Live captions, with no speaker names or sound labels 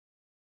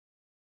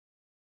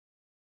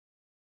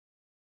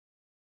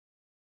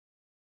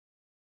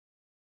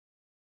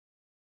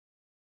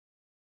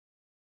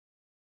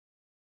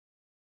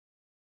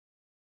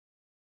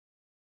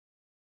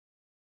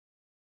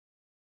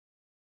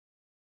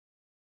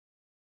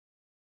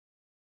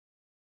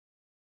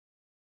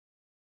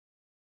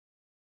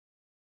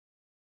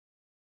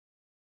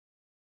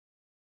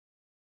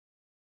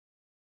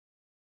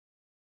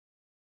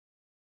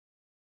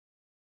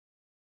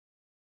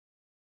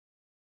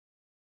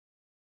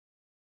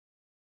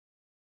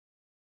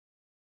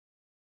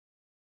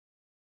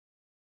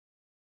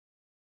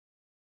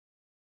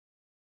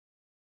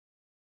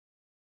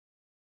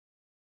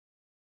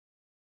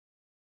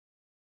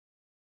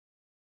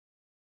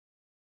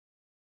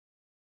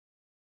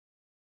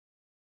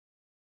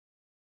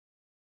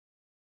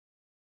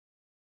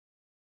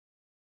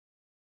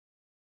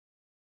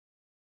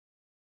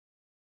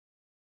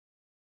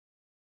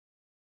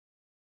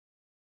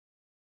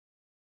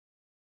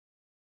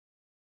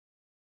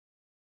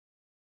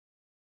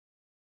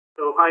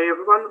So hi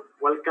everyone,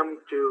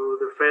 welcome to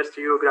the first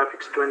EU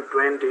Graphics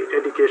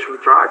 2020 education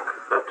track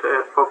that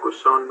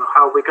focus on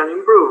how we can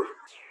improve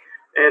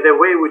the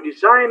way we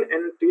design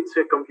and teach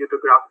computer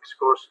graphics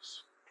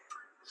courses.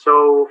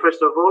 So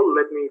first of all,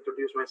 let me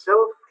introduce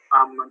myself.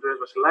 I'm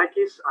Andreas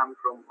Vasilakis. I'm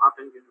from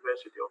Athens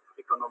University of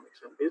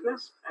Economics and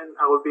Business, and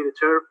I will be the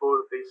chair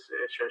for this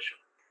session.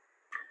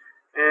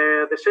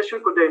 The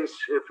session contains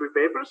three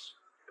papers,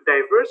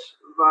 diverse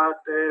but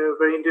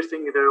very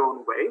interesting in their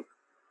own way.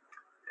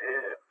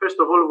 First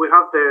of all, we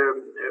have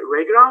the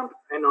Rayground,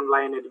 an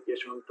online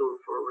educational tool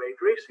for ray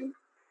tracing,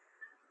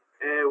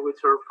 which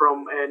are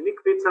from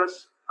Nick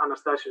Vitsas,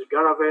 Anastasios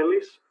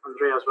Garavelis,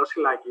 Andreas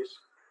Vasilakis,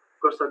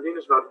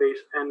 Konstantinos Vardis,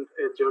 and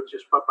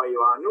Georgios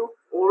Papaioannou,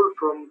 all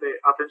from the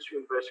Athens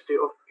University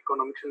of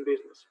Economics and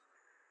Business.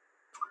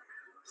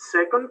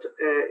 Second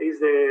is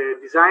the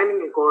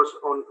designing a course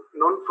on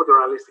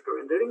non-photorealistic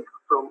rendering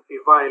from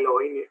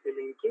Ivailo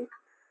Ilinkin,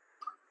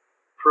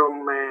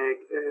 from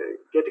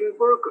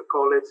Gettysburg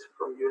College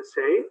from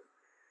USA,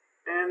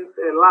 and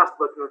last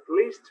but not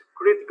least,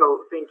 critical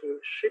thinking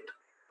sheet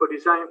for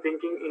design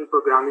thinking in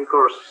programming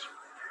courses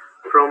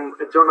from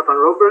Jonathan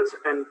Roberts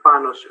and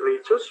Panos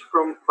Ritsos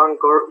from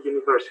Bangor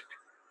University.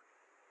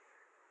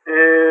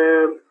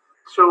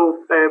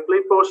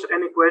 Please post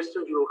any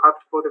questions you have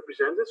for the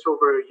presenters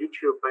over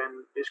YouTube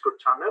and Discord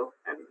channel,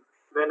 and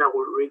then I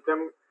will read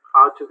them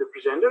out to the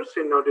presenters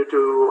in order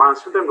to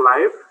answer them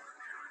live.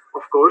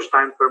 Of course,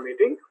 time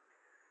permitting.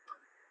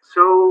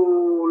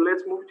 So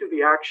let's move to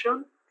the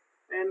action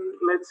and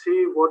let's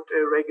see what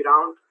a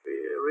Rayground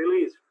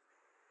really is.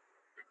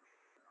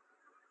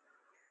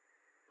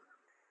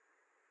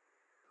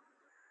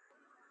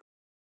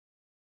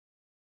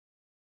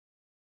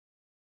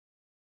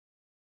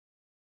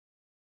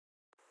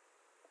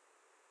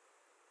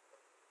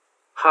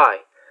 Hi,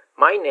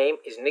 my name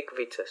is Nick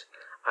Vitsas.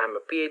 I am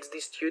a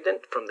PhD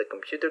student from the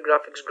Computer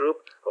Graphics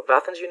Group of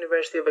Athens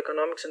University of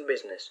Economics and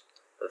Business.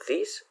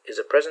 This is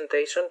a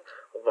presentation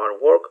of our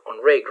work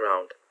on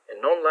Rayground,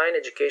 an online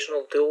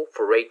educational tool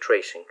for ray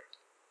tracing.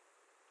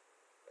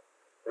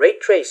 Ray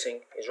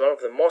tracing is one of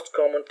the most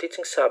common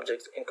teaching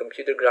subjects in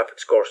computer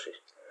graphics courses,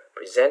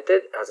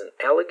 presented as an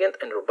elegant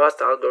and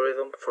robust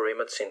algorithm for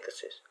image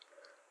synthesis.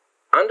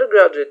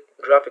 Undergraduate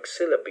graphics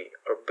syllabi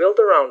are built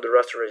around the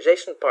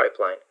rasterization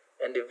pipeline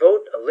and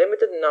devote a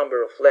limited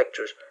number of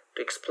lectures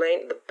to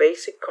explain the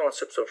basic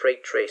concepts of ray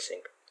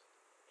tracing.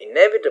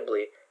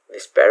 Inevitably,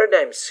 this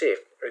paradigm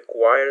shift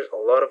requires a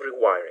lot of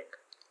rewiring.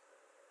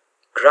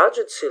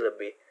 Graduate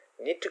syllabi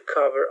need to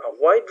cover a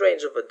wide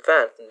range of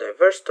advanced and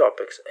diverse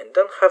topics and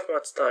don't have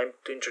much time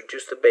to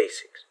introduce the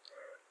basics.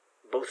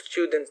 Both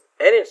students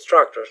and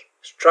instructors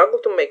struggle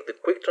to make the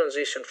quick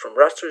transition from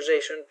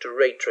rasterization to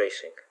ray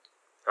tracing.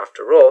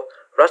 After all,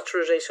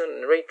 rasterization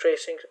and ray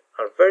tracing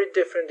are very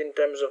different in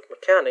terms of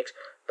mechanics,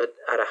 but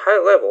at a high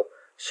level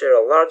share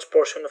a large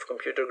portion of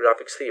computer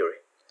graphics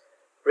theory.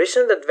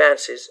 Recent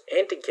advances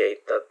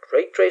indicate that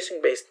ray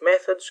tracing-based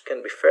methods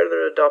can be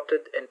further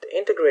adopted and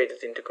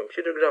integrated into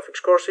computer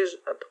graphics courses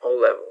at all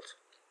levels.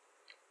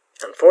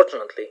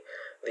 Unfortunately,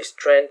 this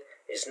trend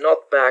is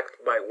not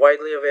backed by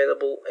widely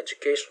available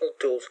educational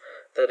tools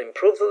that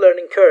improve the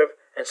learning curve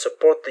and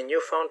support the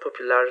newfound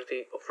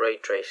popularity of ray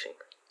tracing.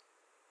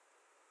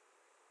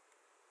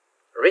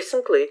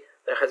 Recently,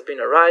 there has been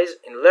a rise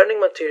in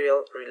learning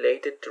material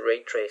related to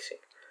ray tracing.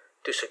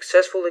 Two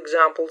successful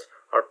examples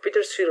are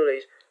Peter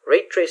Sillery's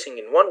Ray Tracing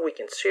in 1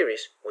 Weekend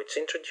series, which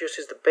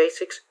introduces the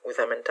basics with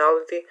a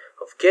mentality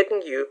of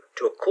getting you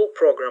to a cool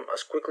program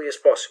as quickly as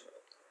possible.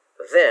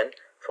 Then,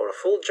 for a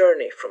full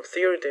journey from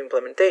theory to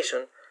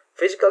implementation,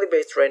 physically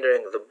based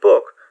rendering of the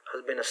book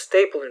has been a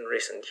staple in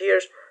recent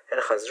years and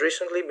has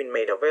recently been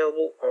made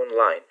available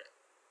online.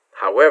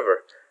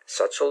 However,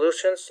 such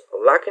solutions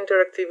lack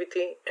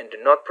interactivity and do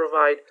not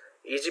provide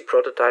easy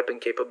prototyping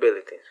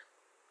capabilities.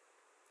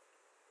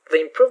 The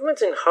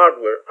improvements in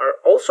hardware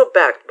are also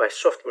backed by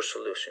software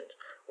solutions,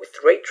 with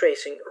ray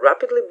tracing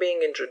rapidly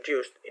being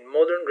introduced in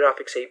modern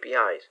graphics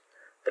APIs.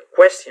 The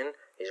question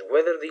is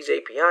whether these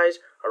APIs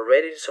are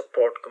ready to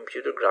support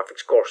computer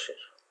graphics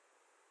courses.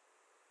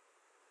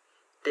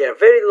 They are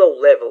very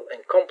low-level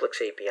and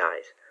complex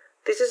APIs.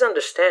 This is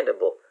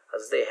understandable,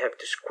 as they have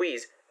to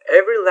squeeze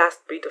every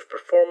last bit of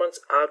performance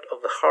out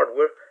of the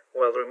hardware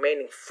while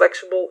remaining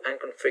flexible and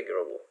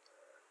configurable.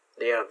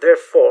 They are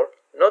therefore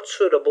not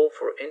suitable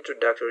for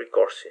introductory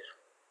courses.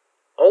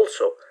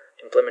 Also,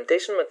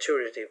 implementation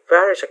maturity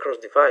varies across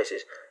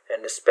devices,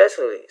 and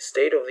especially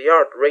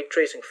state-of-the-art ray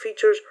tracing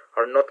features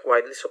are not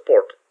widely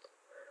supported.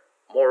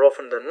 More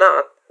often than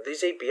not,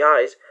 these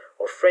APIs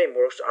or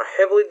frameworks are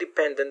heavily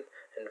dependent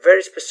on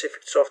very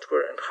specific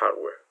software and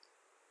hardware.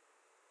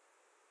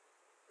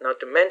 Not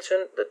to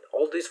mention that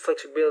all this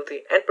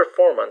flexibility and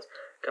performance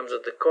comes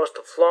at the cost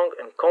of long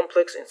and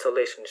complex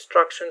installation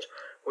instructions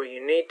where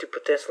you need to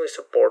potentially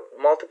support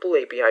multiple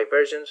API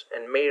versions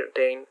and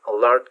maintain a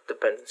large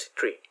dependency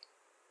tree.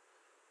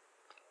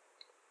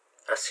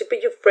 A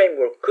CPU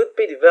framework could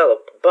be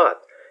developed,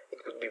 but it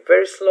would be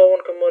very slow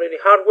on commodity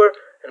hardware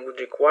and would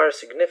require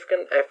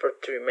significant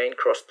effort to remain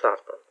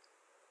cross-platform.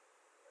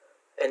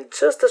 And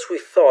just as we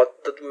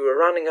thought that we were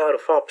running out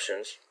of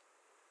options,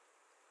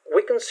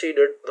 we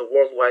considered the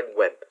World Wide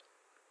Web.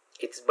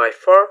 It is by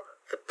far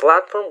the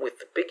platform with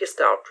the biggest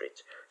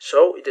outreach,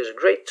 so it is a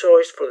great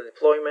choice for the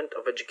deployment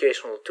of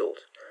educational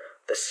tools.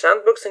 The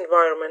sandbox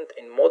environment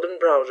in modern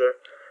browser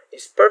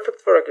is perfect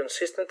for a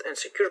consistent and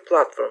secure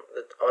platform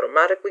that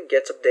automatically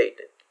gets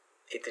updated.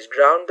 It is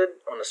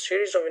grounded on a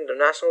series of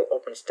international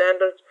open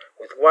standards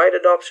with wide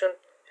adoption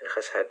and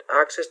has had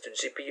access to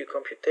GPU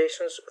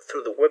computations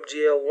through the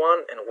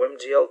WebGL1 and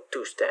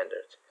WebGL2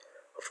 standards.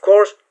 Of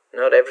course,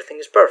 not everything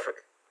is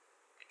perfect.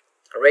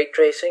 Ray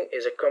tracing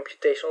is a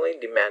computationally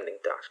demanding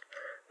task.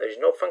 There is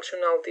no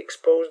functionality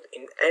exposed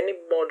in any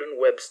modern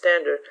web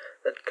standard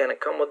that can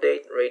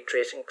accommodate ray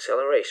tracing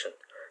acceleration.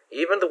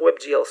 Even the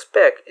WebGL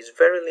spec is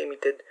very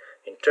limited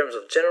in terms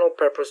of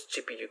general-purpose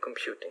GPU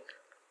computing.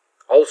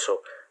 Also,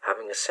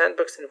 having a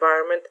sandbox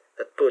environment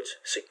that puts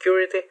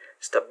security,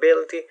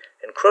 stability,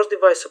 and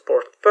cross-device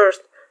support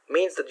first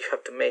means that you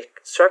have to make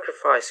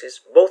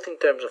sacrifices both in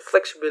terms of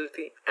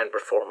flexibility and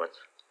performance.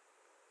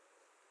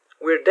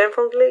 We are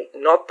definitely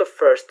not the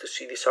first to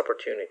see this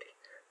opportunity.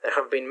 There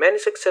have been many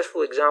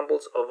successful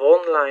examples of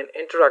online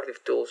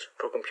interactive tools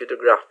for computer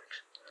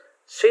graphics.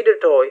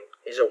 ShaderToy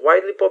is a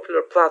widely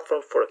popular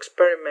platform for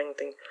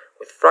experimenting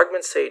with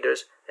fragment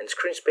shaders and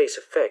screen space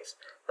effects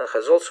that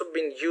has also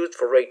been used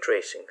for ray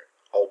tracing,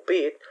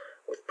 albeit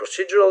with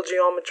procedural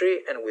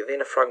geometry and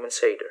within a fragment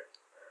shader.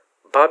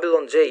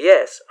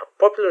 Babylon.js, a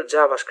popular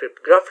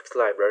JavaScript graphics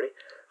library,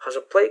 has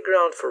a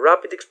playground for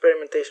rapid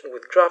experimentation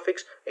with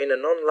graphics in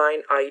an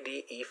online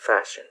IDE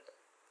fashion.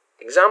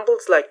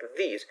 Examples like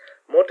these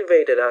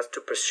motivated us to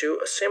pursue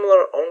a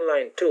similar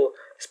online tool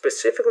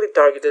specifically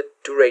targeted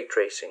to ray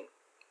tracing.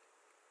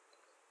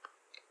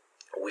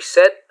 We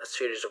set a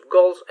series of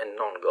goals and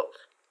non-goals.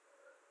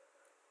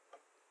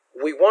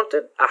 We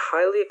wanted a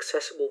highly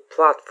accessible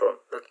platform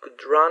that could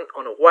run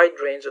on a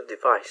wide range of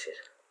devices.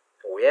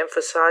 We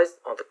emphasized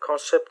on the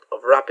concept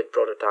of rapid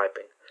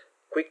prototyping,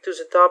 quick to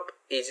set up,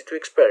 easy to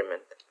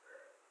experiment.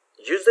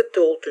 Use the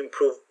tool to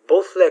improve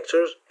both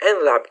lectures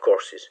and lab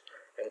courses.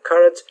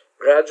 Encourage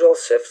gradual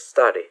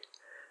self-study.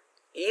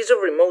 Ease of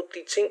remote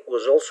teaching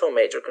was also a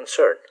major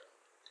concern.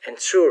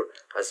 Ensure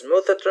as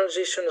smooth a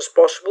transition as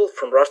possible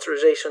from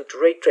rasterization to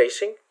ray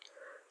tracing.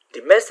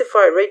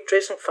 Demystify ray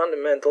tracing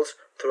fundamentals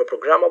through a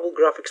programmable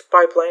graphics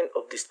pipeline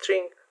of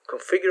distinct,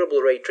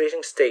 configurable ray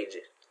tracing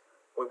stages.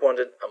 We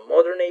wanted a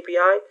modern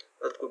API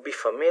that would be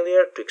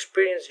familiar to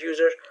experienced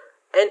users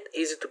and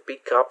easy to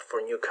pick up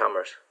for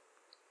newcomers.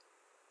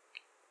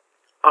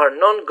 Our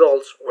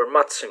non-goals were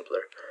much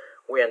simpler.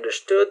 We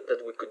understood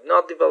that we could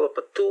not develop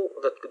a tool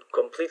that could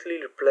completely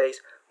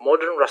replace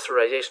modern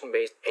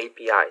rasterization-based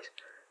APIs.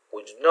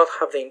 We did not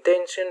have the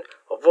intention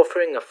of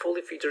offering a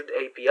fully featured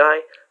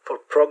API for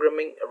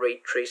programming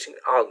ray tracing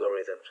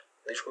algorithms.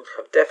 This would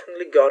have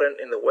definitely gotten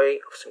in the way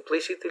of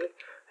simplicity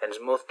and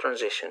smooth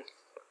transition.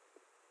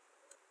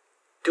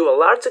 To a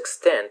large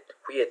extent,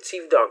 we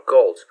achieved our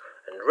goals,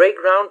 and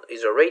Rayground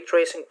is a ray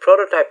tracing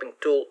prototyping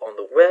tool on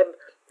the web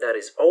that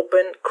is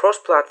open,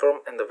 cross-platform,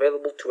 and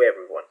available to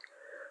everyone.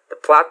 The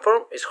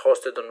platform is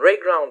hosted on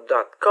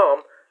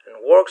rayground.com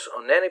and works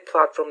on any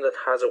platform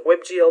that has a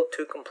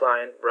WebGL2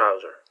 compliant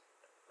browser.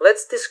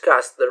 Let's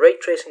discuss the ray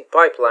tracing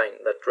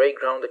pipeline that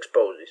Rayground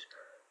exposes.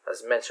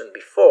 As mentioned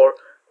before,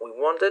 we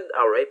wanted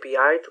our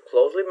API to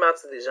closely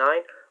match the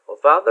design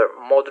of other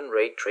modern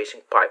ray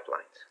tracing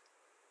pipelines.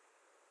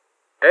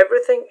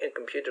 Everything in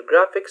computer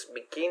graphics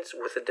begins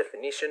with the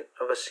definition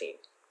of a scene.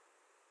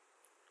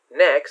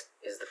 Next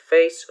is the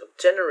phase of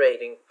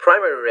generating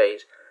primary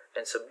rays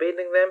and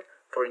submitting them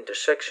for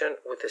intersection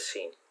with the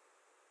scene.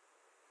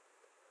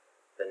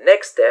 The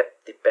next step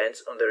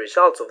depends on the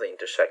results of the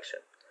intersection.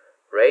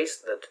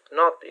 Rays that do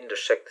not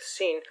intersect the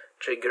scene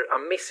trigger a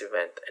miss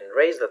event, and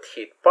rays that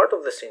hit part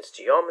of the scene's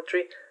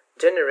geometry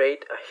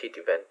generate a hit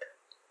event.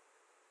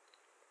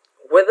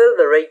 Whether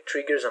the ray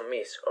triggers a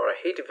miss or a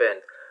hit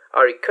event, a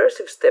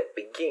recursive step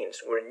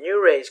begins where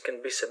new rays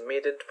can be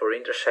submitted for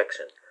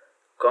intersection.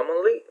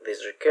 Commonly,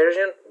 this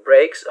recursion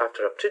breaks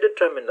after a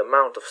predetermined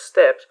amount of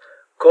steps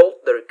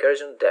called the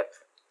recursion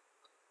depth.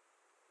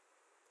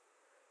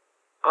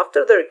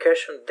 After the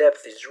recursion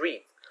depth is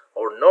reached,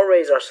 or no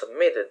rays are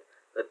submitted,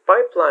 the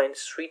pipeline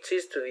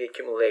switches to the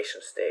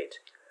accumulation stage.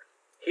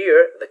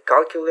 Here, the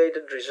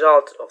calculated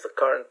results of the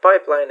current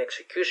pipeline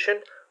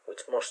execution,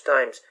 which most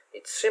times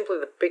is simply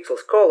the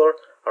pixel's color,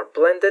 are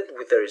blended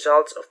with the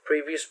results of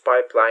previous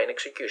pipeline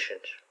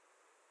executions.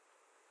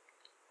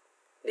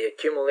 The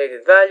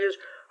accumulated values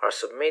are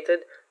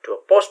submitted to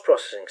a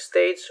post-processing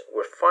stage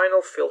where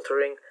final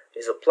filtering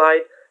is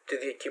applied to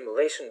the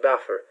accumulation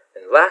buffer,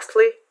 and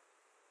lastly,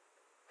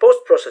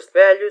 post-processed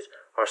values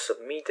are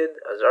submitted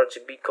as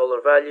RGB color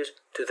values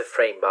to the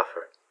frame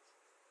buffer.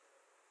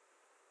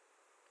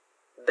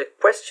 The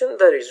question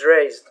that is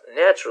raised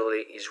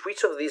naturally is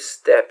which of these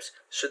steps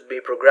should be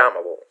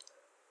programmable.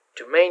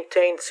 To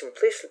maintain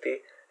simplicity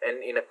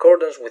and in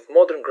accordance with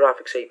modern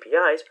graphics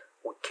APIs,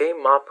 we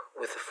came up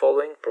with the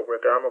following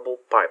programmable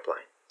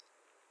pipeline.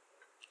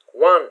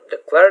 One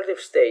declarative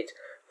stage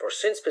for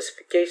scene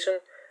specification,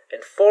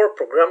 and 4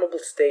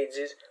 programmable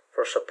stages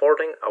for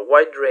supporting a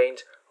wide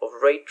range of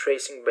ray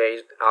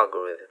tracing-based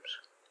algorithms.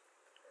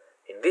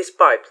 In this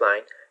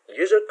pipeline,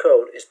 user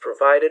code is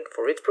provided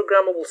for each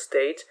programmable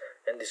stage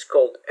and is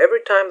called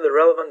every time the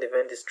relevant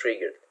event is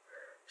triggered.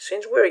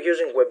 Since we are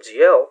using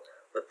WebGL,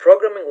 the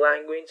programming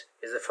language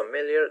is the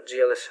familiar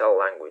GLSL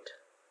language.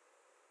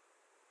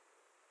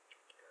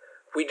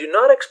 We do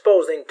not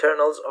expose the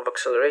internals of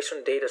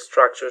acceleration data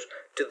structures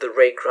to the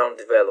RayGround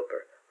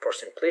developer for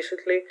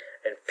simplicity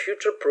and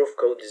future-proof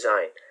code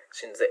design,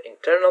 since the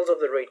internals of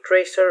the ray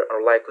tracer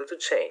are likely to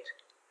change.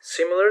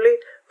 Similarly,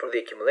 for the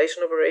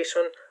accumulation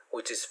operation,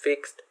 which is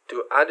fixed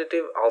to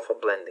additive alpha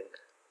blending.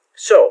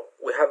 So,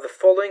 we have the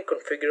following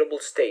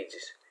configurable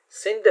stages: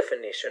 scene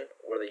definition,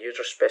 where the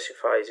user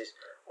specifies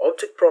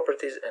object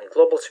properties and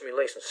global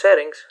simulation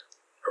settings;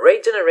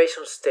 ray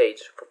generation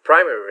stage for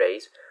primary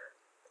rays;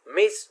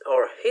 miss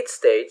or hit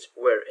stage,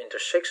 where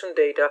intersection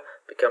data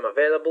become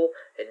available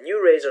and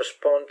new rays are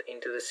spawned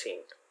into the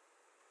scene;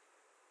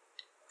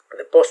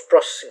 the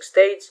post-processing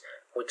stage,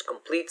 which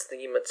completes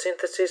the image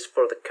synthesis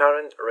for the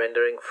current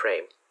rendering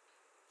frame.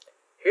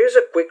 Here's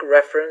a quick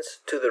reference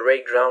to the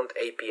RayGround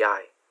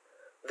API.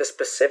 The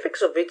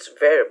specifics of each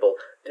variable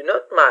do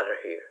not matter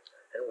here,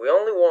 and we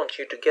only want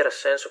you to get a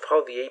sense of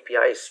how the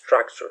API is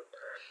structured.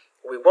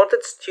 We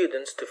wanted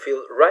students to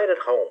feel right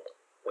at home.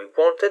 We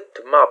wanted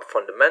to map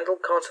fundamental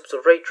concepts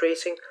of ray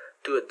tracing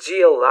to a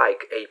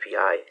GL-like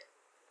API.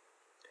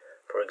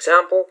 For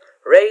example,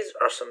 rays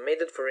are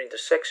submitted for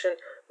intersection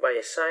by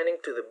assigning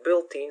to the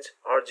built-ins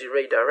RG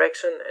ray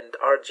direction and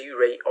RG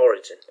ray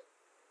origin.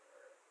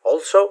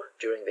 Also,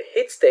 during the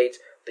hit stage,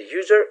 the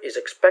user is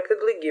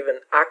expectedly given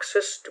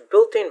access to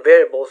built-in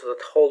variables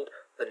that hold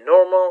the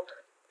normal,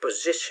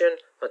 position,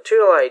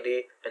 material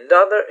ID, and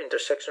other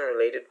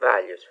intersection-related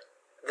values.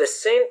 The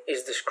scene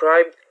is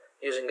described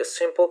using a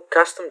simple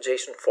custom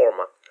JSON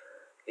format.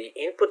 The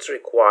inputs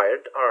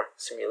required are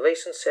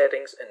simulation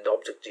settings and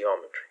object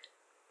geometry.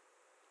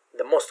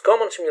 The most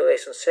common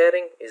simulation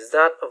setting is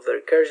that of the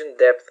recursion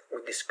depth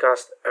we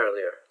discussed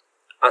earlier.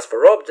 As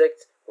for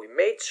objects, we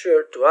made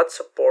sure to add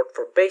support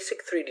for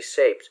basic 3D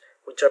shapes,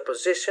 which are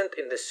positioned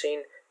in the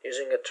scene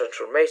using a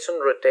transformation,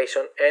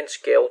 rotation, and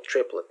scale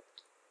triplet.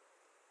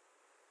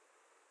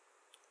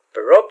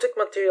 Per-object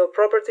material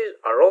properties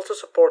are also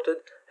supported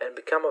and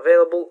become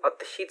available at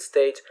the hit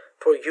stage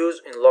for use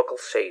in local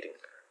shading.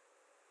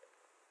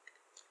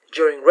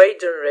 During ray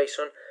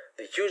generation,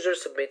 the user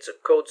submits a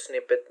code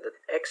snippet that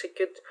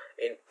executes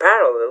in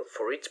parallel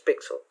for each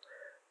pixel.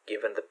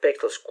 Given the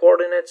pixel's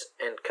coordinates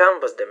and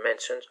canvas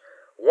dimensions,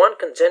 one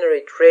can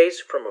generate rays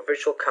from a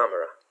virtual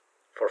camera.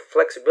 For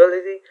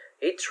flexibility,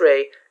 each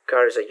ray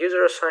carries a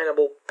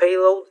user-assignable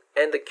payload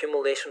and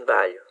accumulation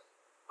value.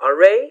 A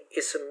ray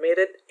is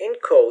submitted in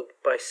code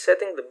by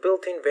setting the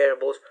built-in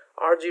variables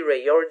RG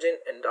ray origin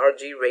and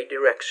RG ray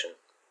direction.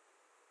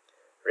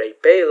 Ray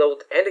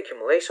payload and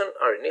accumulation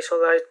are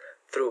initialized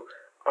through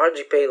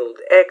RG payload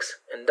X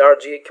and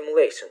RG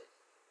accumulation.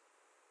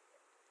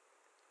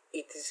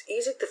 It is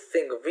easy to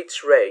think of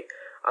each ray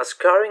as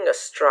carrying a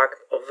struct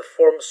of the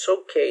form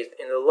showcased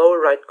in the lower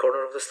right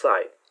corner of the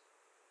slide.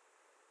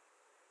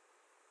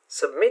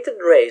 Submitted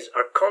rays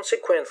are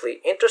consequently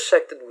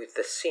intersected with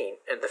the scene,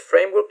 and the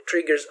framework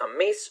triggers a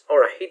miss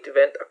or a hit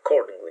event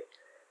accordingly.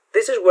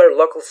 This is where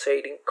local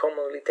shading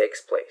commonly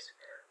takes place.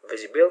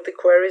 Visibility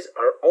queries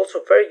are also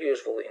very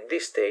useful in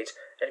this stage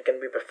and can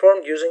be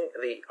performed using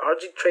the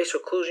RG Trace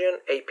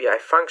Occlusion API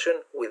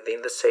function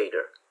within the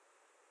shader.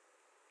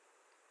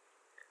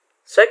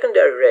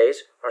 Secondary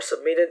rays are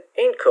submitted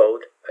in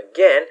code,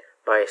 again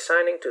by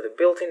assigning to the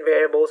built-in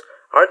variables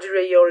RG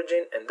ray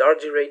origin and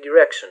RG ray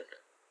direction.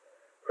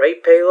 Ray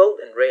payload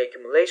and ray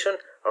accumulation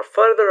are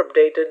further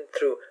updated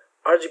through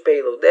RG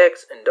payload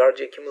X and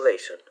RG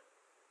accumulation.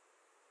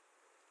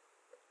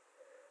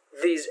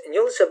 These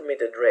newly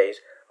submitted rays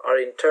are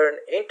in turn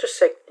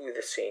intersected with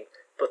the scene,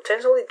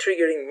 potentially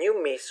triggering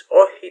new miss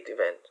or hit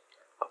event.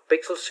 A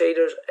pixel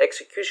shader's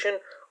execution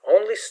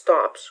only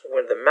stops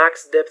when the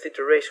max depth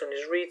iteration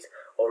is reached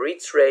or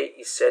each ray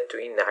is set to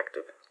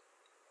inactive.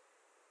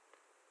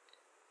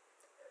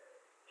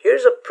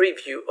 Here's a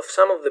preview of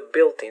some of the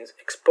built-ins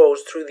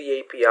exposed through the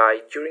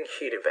API during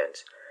hit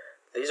events.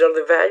 These are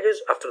the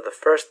values after the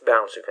first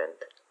bounce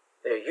event.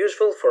 They are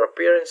useful for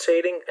appearance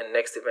shading and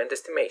next event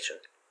estimation.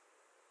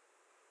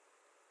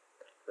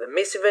 The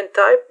miss event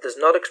type does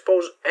not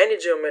expose any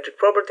geometric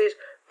properties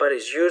but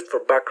is used for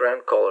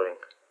background coloring.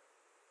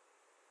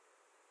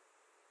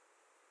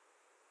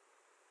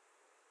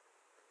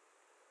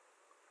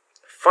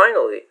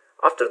 Finally,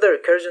 after the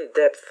recursion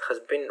depth has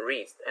been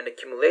reached and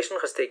accumulation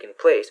has taken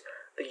place,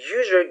 the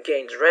user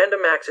gains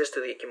random access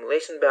to the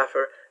accumulation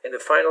buffer in the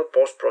final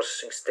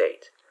post-processing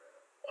state.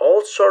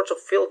 All sorts of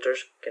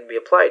filters can be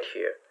applied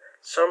here,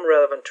 some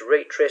relevant to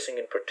ray tracing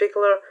in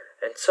particular,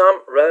 and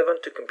some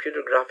relevant to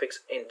computer graphics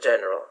in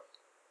general.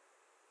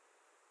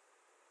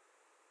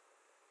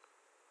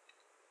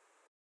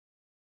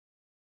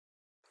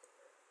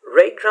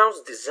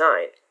 RayGround's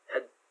design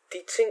had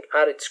teaching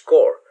at its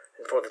core,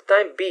 and for the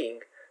time being,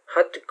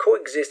 had to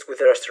coexist with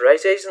a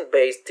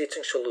rasterization-based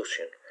teaching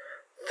solution.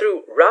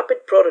 Through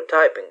rapid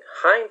prototyping,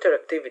 high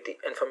interactivity,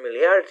 and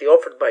familiarity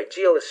offered by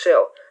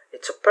GLSL,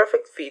 it's a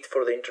perfect fit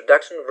for the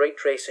introduction of ray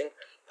tracing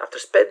after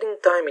spending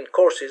time in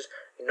courses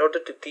in order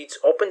to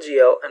teach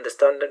OpenGL and the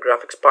standard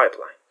graphics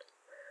pipeline.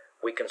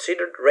 We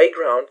considered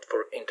Rayground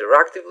for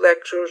interactive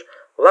lectures,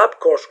 lab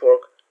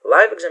coursework,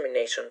 live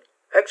examination,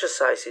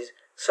 exercises,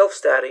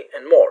 self-study,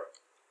 and more.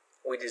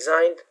 We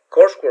designed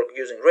coursework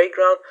using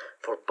Rayground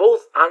for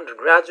both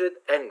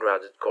undergraduate and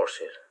graduate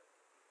courses.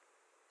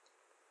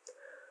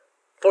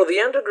 For the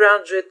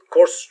undergraduate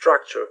course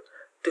structure,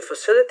 to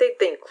facilitate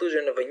the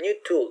inclusion of a new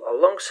tool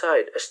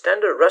alongside a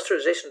standard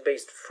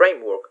rasterization-based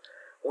framework,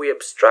 we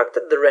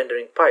abstracted the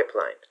rendering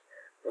pipeline.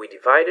 We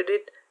divided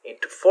it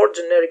into 4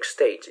 generic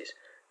stages: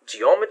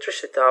 geometry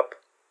setup,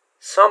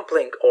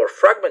 sampling or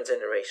fragment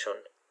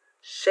generation,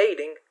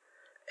 shading,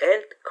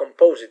 and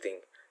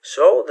compositing,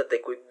 so that they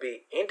could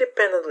be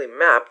independently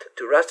mapped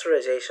to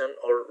rasterization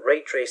or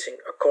ray tracing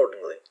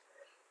accordingly.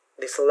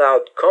 This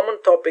allowed common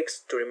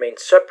topics to remain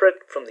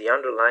separate from the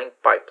underlying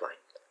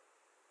pipeline.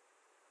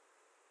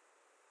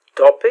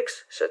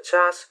 Topics such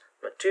as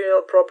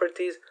material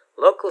properties,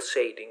 local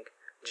shading,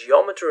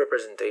 geometry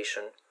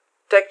representation,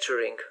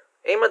 texturing,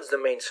 image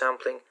domain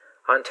sampling,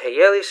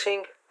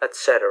 anti-aliasing,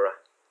 etc.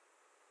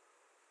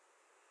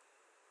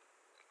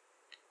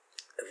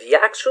 The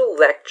actual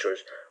lectures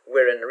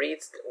were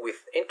enriched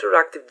with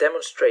interactive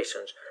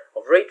demonstrations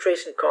of ray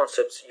tracing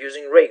concepts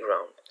using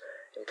Rayground.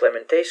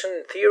 Implementation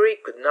and theory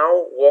could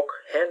now walk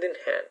hand in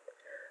hand.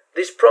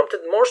 This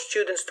prompted more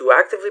students to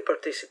actively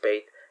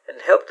participate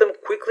and helped them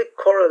quickly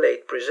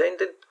correlate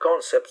presented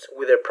concepts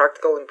with their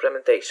practical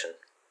implementation.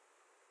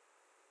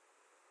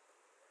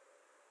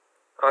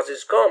 As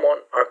is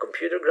common, our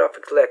computer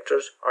graphics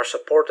lectures are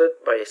supported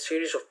by a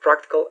series of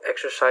practical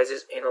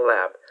exercises in a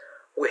lab.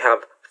 We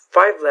have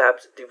 5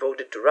 labs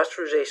devoted to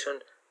rasterization,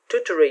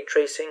 2 to ray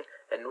tracing,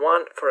 and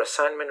 1 for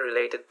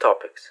assignment-related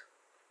topics.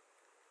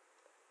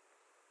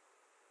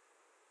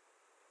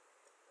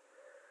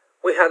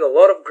 We had a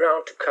lot of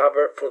ground to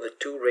cover for the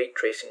 2 ray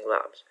tracing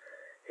labs.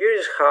 Here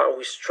is how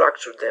we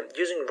structured them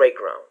using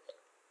Rayground.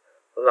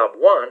 Lab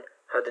 1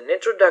 had an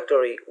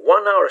introductory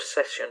 1-hour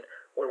session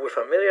where we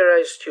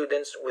familiarized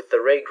students with the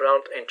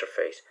Rayground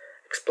interface,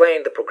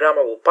 explained the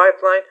programmable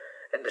pipeline,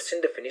 and the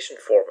scene definition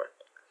format.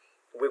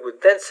 We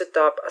would then set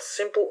up a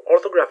simple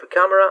orthographic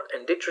camera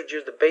and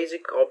introduce the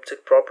basic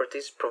object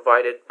properties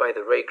provided by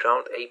the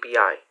Rayground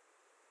API.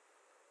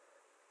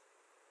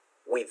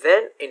 We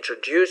then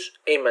introduce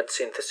image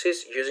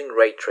synthesis using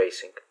ray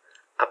tracing.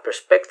 A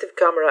perspective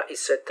camera is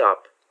set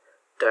up.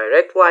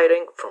 Direct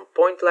lighting from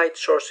point light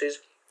sources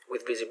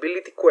with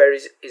visibility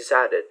queries is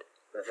added.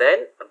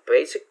 Then, a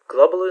basic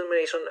global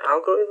illumination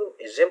algorithm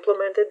is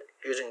implemented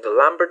using the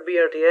Lambert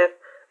BRDF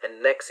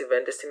and next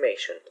event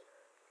estimation.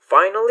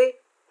 Finally,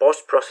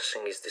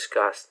 post-processing is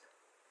discussed.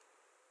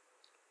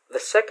 The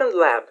second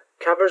lab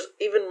covers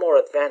even more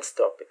advanced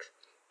topics.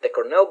 The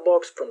Cornell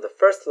box from the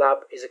first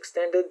lab is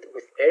extended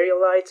with area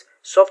lights,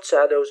 soft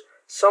shadows,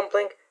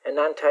 sampling, and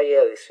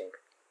anti-aliasing.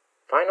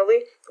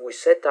 Finally, we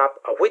set up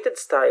a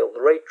weighted-style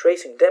ray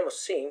tracing demo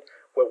scene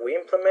where we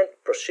implement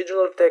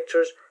procedural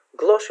textures,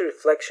 glossy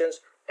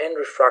reflections, and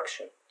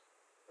refraction.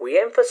 We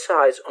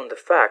emphasize on the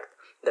fact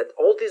that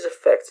all these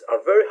effects are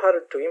very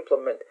hard to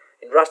implement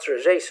in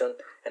rasterization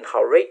and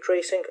how ray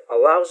tracing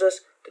allows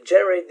us to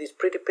generate these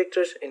pretty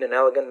pictures in an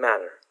elegant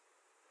manner.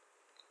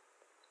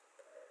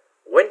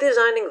 When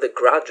designing the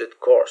graduate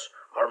course,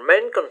 our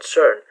main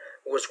concern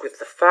was with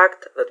the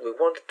fact that we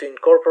wanted to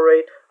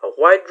incorporate a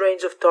wide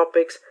range of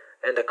topics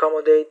and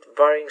accommodate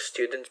varying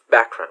students'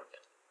 background.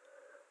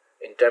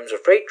 In terms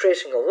of ray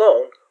tracing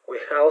alone, we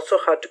also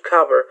had to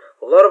cover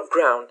a lot of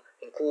ground,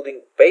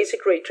 including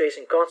basic ray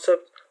tracing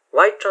concepts,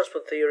 light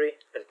transport theory,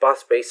 and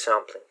path-based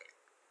sampling.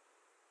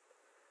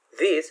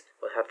 These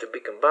will have to be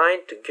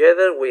combined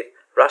together with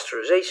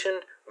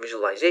rasterization,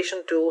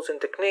 visualization tools and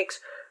techniques,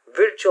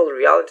 virtual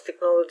reality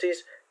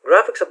technologies,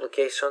 graphics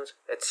applications,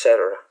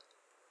 etc.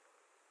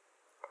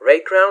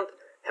 Rayground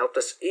helped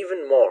us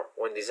even more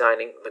when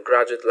designing the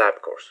graduate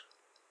lab course.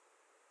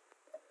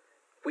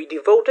 We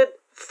devoted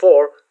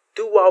 4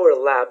 2-hour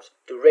labs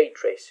to ray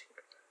tracing.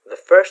 The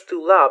first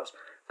 2 labs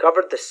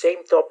covered the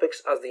same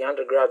topics as the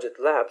undergraduate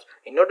labs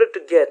in order to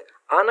get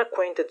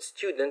unacquainted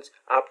students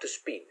up to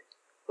speed.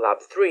 Lab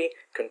 3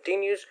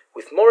 continues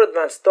with more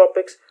advanced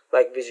topics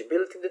like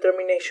visibility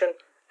determination,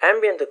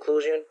 ambient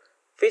occlusion,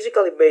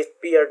 physically based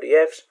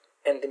BRDFs,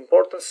 and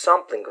important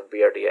sampling of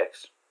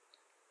BRDFs.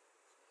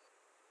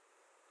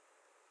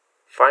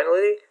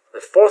 Finally, the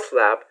 4th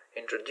lab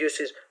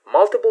introduces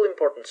multiple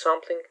important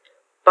sampling,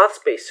 path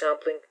space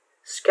sampling,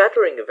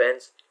 scattering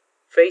events,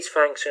 phase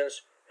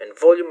functions, and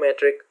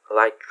volumetric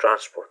light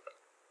transport.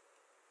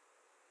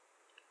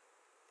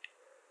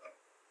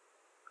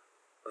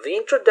 The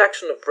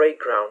introduction of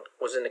Rayground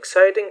was an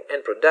exciting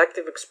and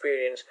productive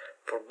experience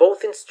for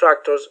both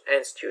instructors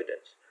and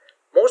students.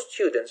 Most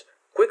students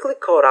quickly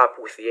caught up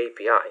with the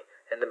API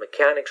and the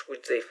mechanics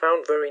which they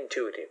found very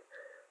intuitive,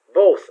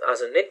 both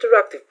as an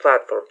interactive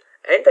platform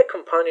and a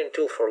companion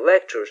tool for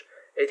lectures,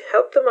 it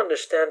helped them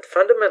understand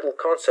fundamental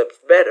concepts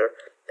better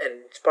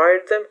and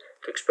inspired them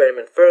to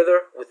experiment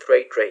further with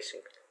ray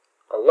tracing.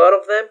 A lot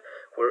of them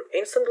were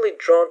instantly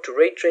drawn to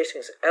ray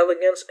tracing's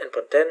elegance and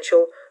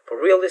potential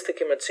for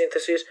realistic image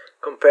synthesis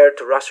compared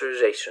to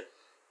rasterization.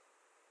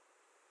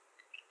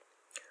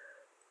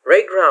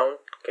 Rayground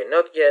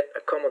cannot yet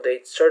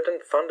accommodate certain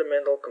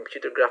fundamental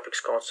computer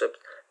graphics concepts,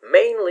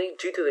 mainly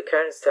due to the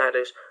current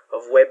status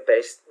of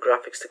web-based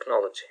graphics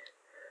technology.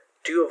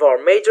 Two of our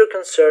major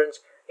concerns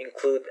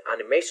include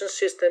animation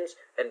systems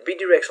and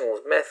bidirectional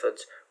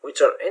methods,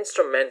 which are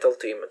instrumental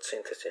to image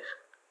synthesis.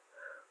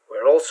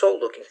 We're also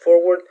looking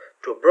forward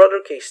to a broader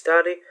case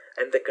study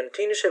and the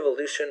continuous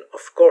evolution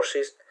of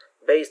courses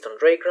based on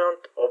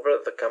Rayground over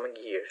the coming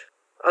years.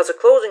 As a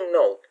closing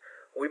note,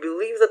 we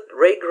believe that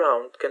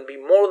Rayground can be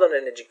more than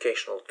an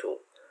educational tool.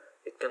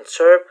 It can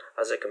serve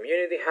as a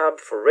community hub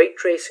for ray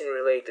tracing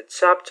related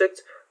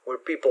subjects where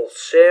people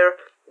share,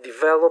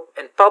 develop,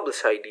 and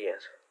publish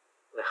ideas.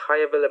 The high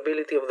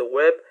availability of the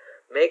web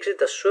makes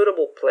it a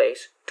suitable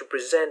place to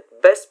present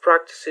best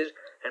practices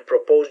and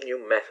propose new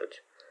methods.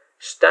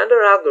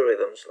 Standard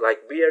algorithms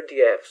like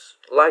BRDFs,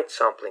 light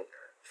sampling,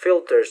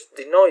 filters,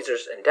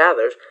 denoisers, and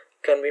others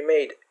can be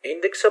made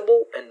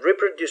indexable and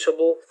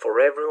reproducible for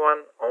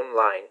everyone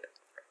online.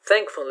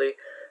 Thankfully,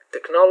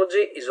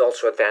 technology is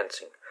also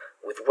advancing,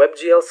 with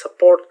WebGL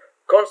support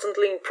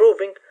constantly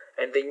improving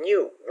and the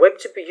new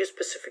WebGPU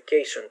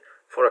specification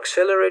for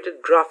accelerated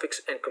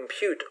graphics and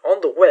compute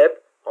on the web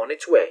on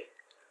its way.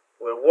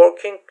 We're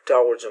working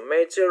towards a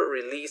major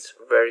release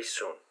very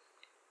soon.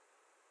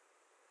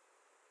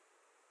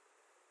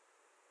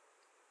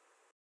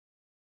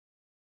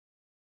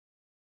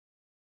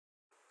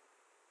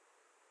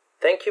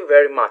 Thank you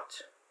very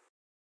much.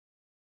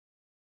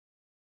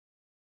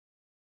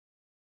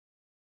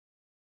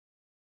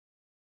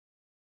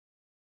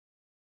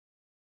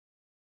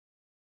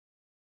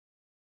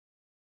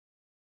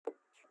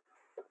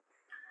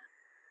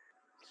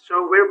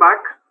 So we're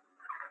back.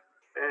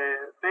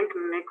 Thank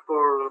Nick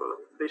for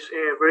this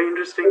very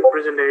interesting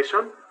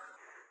presentation.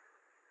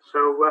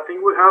 So I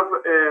think we have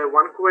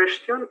one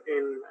question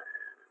in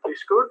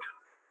Discord.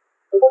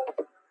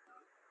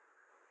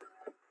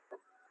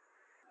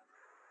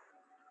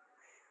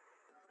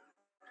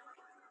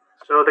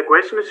 So the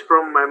question is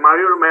from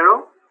Mario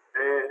Romero.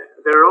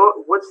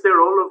 What's the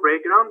role of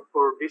Rayground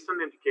for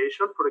distant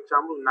education, for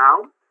example,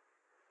 now?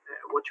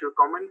 What's your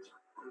comment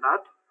on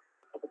that?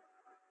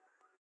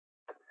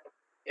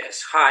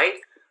 Yes,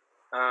 hi.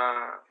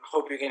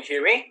 Hope you can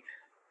hear me.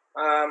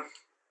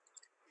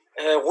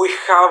 We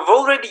have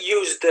already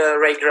used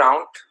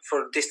Rayground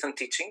for distant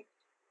teaching.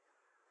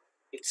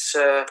 It's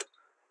the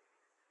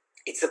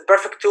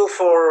perfect tool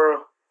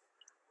for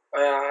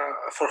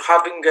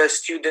having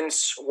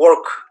students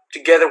work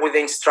together with the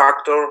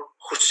instructor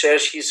who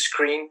shares his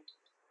screen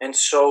and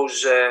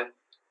shows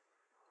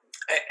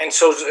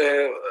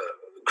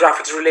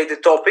graphics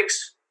related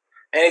topics.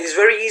 And it is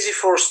very easy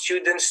for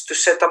students to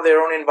set up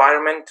their own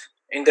environment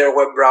in their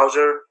web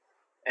browser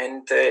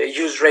and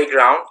use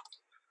Rayground.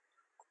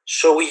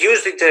 So we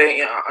used it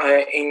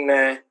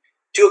in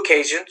 2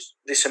 occasions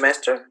this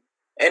semester,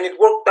 and it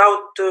worked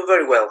out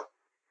very well.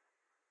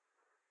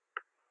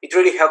 It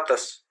really helped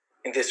us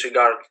in this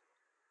regard.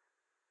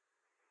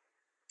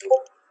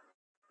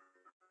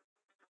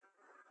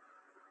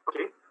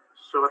 Okay,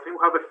 so I think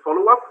we have a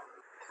follow-up.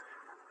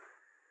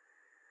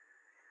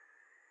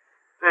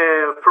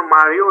 From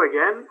Mario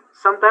again,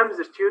 sometimes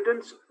the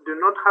students do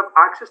not have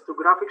access to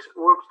graphics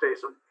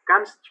workstation.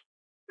 Can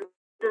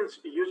students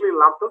use their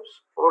laptops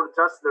or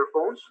just their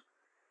phones?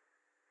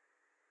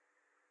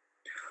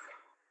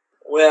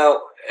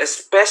 Well,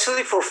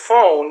 especially for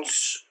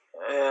phones,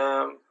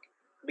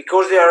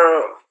 because they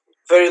are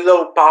very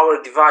low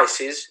power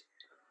devices,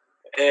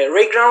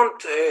 Rayground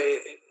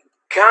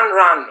can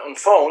run on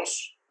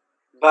phones,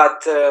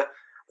 but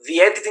the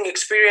editing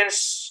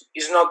experience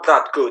is not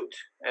that good.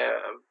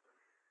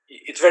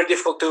 It's very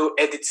difficult to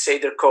edit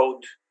shader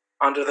code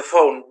under the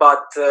phone,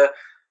 but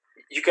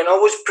you can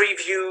always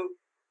preview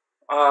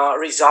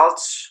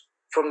results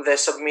from the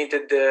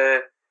submitted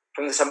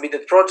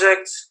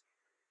projects.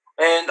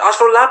 And as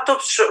for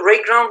laptops,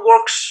 Rayground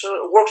works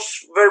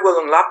very well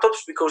on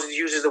laptops because it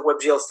uses the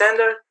WebGL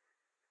standard.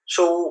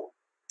 So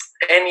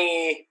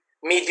any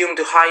medium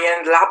to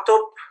high-end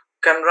laptop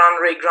can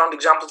run Rayground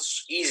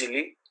examples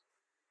easily.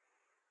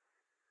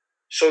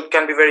 So it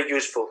can be very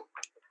useful.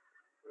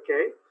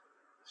 Okay.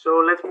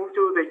 So let's move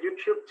to the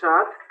YouTube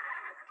chat.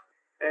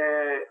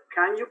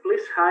 Can you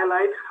please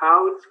highlight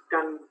how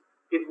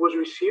it was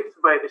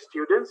received by the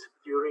students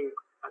during,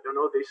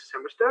 this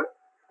semester?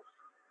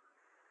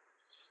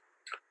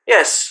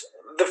 Yes,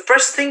 the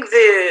first thing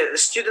the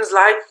students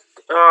liked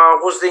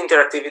was the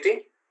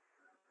interactivity.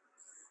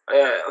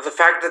 The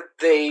fact that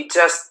they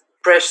just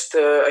pressed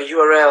a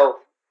URL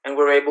and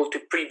were able to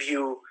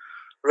preview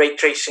ray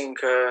tracing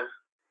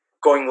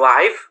going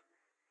live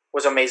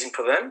was amazing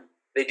for them.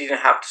 They didn't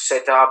have to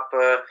set up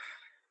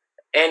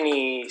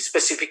any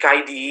specific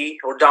IDE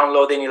or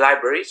download any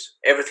libraries.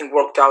 Everything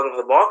worked out of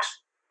the box.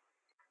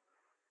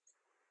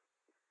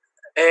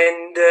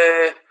 And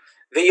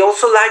they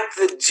also liked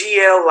the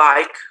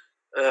GL-like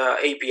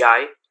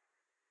API.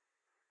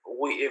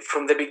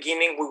 From the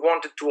beginning, we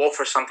wanted to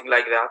offer something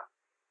like that.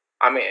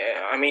 I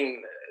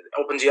mean,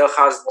 OpenGL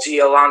has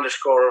GL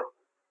underscore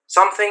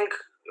something,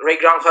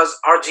 Rayground has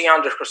RG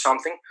underscore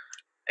something,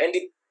 and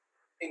it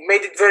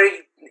made it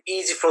very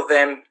easy for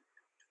them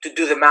to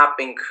do the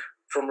mapping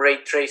from ray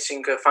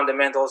tracing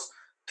fundamentals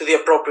to the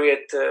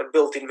appropriate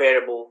built-in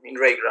variable in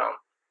Rayground.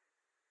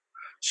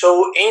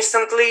 So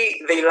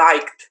instantly they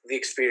liked the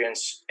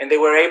experience, and they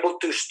were able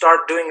to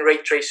start doing ray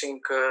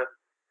tracing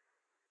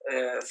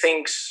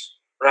things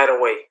right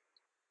away.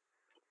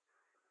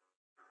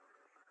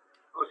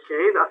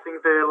 Okay, I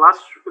think the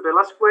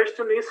last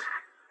question is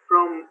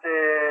from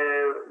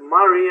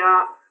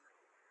Maria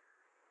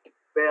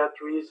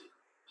Beatriz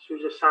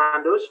Sousa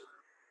Santos.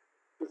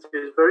 It's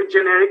a very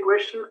generic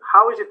question.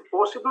 How is it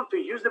possible to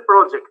use the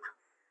project?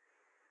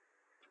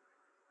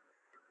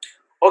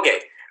 Okay,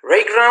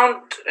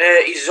 Rayground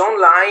is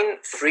online,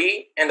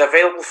 free, and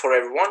available for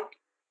everyone.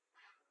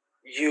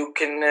 You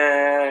can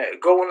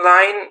go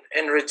online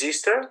and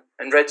register,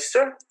 and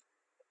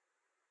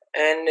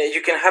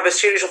you can have a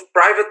series of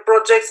private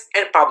projects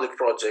and public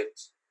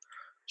projects.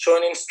 So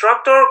an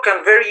instructor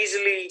can very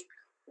easily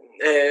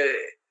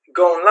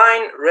go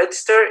online,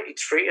 register,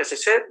 it's free as I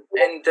said,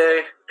 and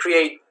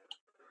create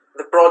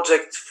the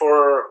project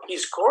for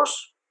his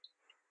course,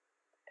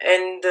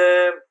 and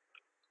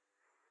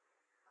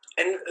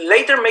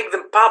later make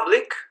them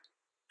public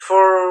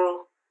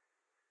for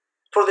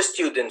the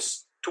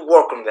students to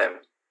work on them,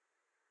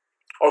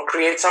 or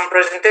create some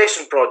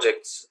presentation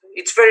projects.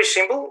 It's very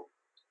simple,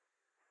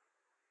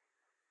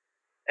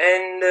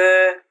 and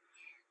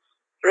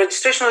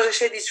registration, as I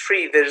said, is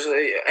free. There's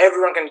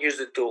everyone can use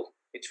the tool.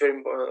 It's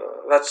very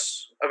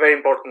that's a very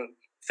important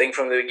thing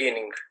from the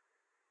beginning.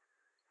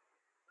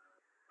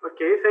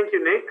 Okay, thank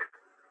you, Nick.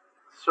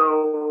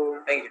 So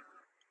Thank you.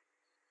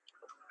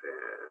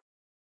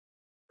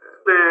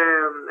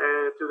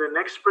 To the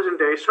next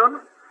presentation.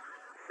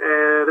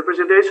 The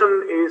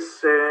presentation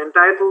is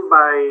entitled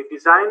by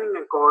Designing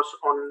a Course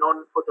on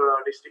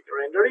Non-Photorealistic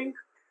Rendering.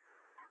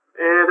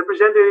 The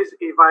presenter is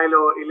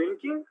Ivailo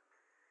Ilinki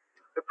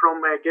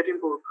from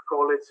Gettysburg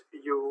College,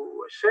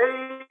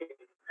 USA.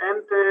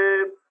 And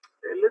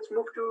let's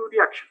move to the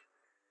action.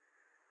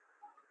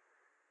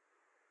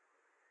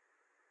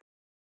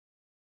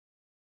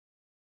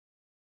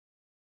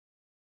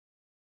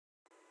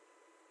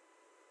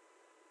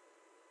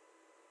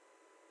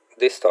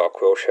 This talk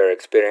will share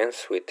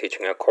experience with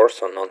teaching a course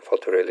on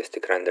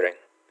non-photorealistic rendering.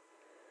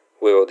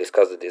 We will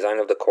discuss the design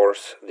of the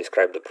course,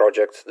 describe the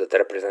projects that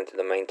represented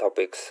the main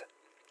topics,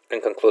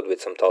 and conclude with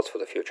some thoughts for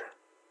the future.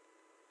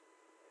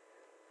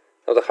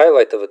 Now, the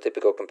highlight of a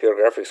typical computer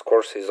graphics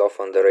course is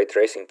often the ray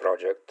tracing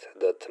project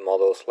that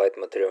models light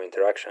material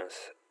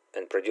interactions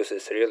and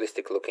produces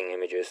realistic-looking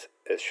images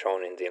as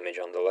shown in the image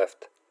on the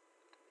left.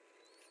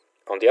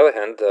 On the other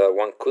hand,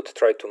 one could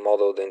try to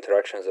model the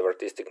interactions of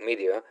artistic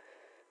media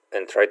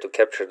and try to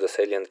capture the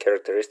salient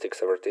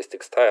characteristics of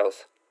artistic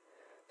styles,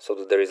 so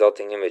that the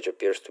resulting image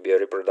appears to be a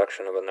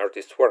reproduction of an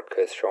artist's work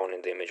as shown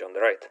in the image on the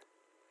right.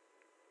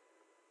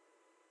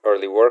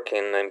 Early work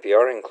in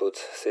NPR includes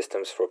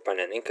systems for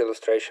pen and ink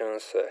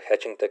illustrations,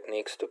 hatching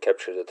techniques to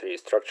capture the 3D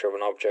structure of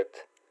an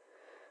object,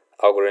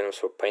 algorithms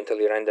for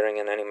painterly rendering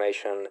and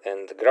animation,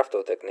 and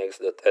grapho techniques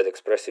that add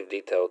expressive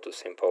detail to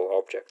simple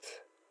objects.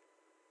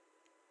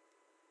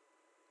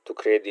 To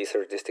create these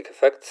artistic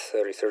effects,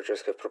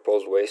 researchers have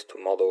proposed ways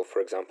to model, for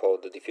example,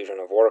 the diffusion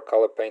of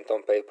watercolor paint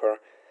on paper,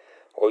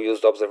 or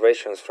used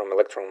observations from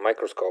electron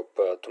microscope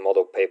to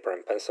model paper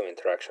and pencil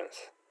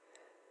interactions.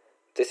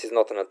 This is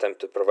not an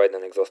attempt to provide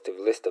an exhaustive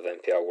list of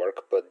NPR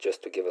work, but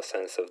just to give a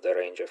sense of the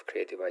range of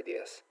creative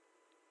ideas.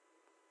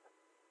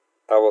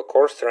 Our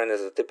course ran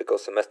as a typical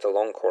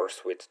semester-long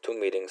course with 2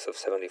 meetings of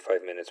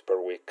 75 minutes per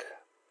week.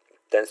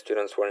 10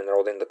 students were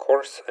enrolled in the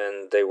course,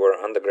 and they were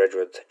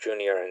undergraduate,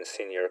 junior, and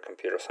senior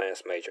computer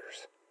science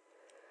majors.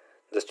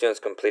 The students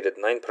completed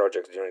 9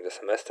 projects during the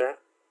semester,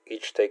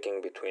 each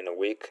taking between a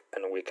week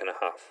and a week and a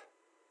half.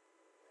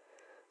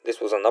 This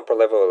was an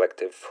upper-level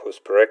elective whose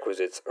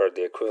prerequisites are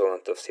the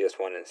equivalent of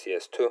CS1 and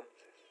CS2,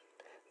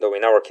 though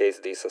in our case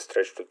these are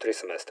stretched to 3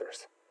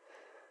 semesters.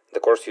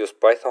 The course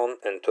used Python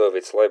and 2 of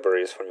its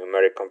libraries for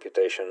numeric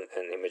computation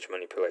and image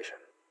manipulation.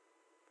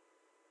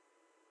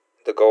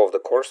 The goal of the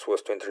course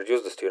was to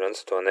introduce the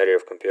students to an area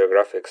of computer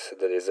graphics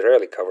that is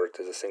rarely covered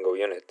as a single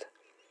unit,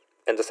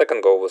 and the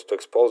second goal was to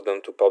expose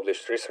them to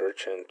published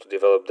research and to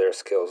develop their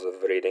skills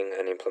of reading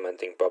and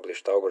implementing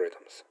published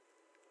algorithms.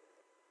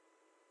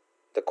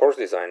 The course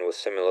design was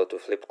similar to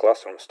flipped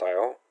classroom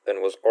style and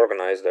was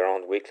organized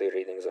around weekly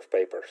readings of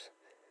papers.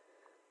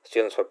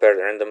 Students were paired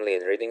randomly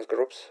in readings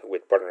groups,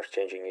 with partners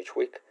changing each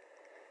week,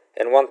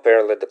 and one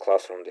pair led the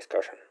classroom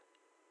discussion.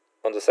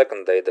 On the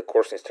second day, the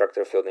course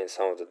instructor filled in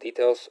some of the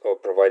details or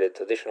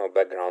provided additional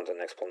background and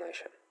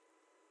explanation.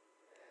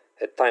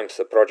 At times,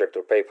 a project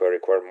or paper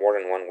required more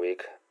than 1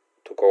 week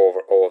to go over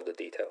all of the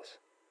details.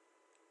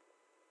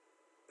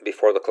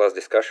 Before the class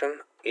discussion,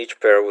 each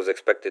pair was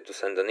expected to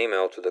send an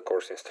email to the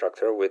course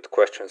instructor with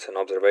questions and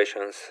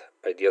observations,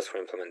 ideas for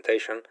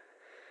implementation,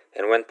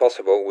 and when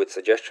possible with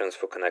suggestions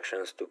for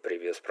connections to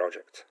previous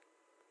projects.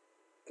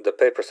 The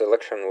paper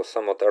selection was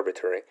somewhat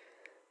arbitrary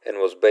and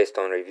was based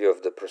on review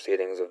of the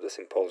proceedings of the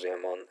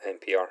symposium on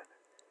NPR.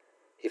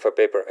 If a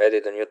paper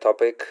added a new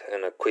topic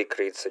and a quick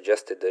read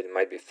suggested that it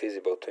might be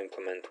feasible to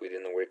implement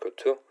within a week or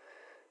two,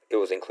 it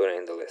was included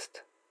in the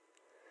list.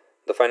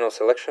 The final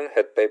selection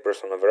had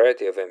papers on a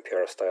variety of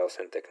NPR styles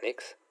and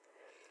techniques,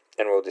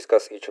 and we'll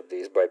discuss each of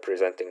these by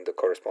presenting the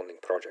corresponding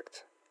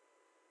projects.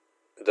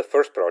 The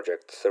first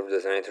project served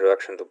as an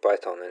introduction to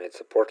Python and its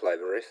support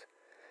libraries.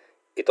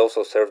 It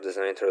also served as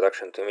an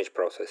introduction to image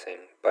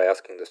processing by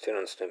asking the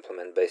students to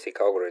implement basic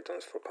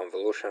algorithms for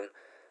convolution,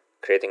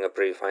 creating a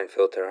predefined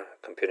filter,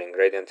 computing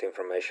gradient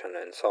information,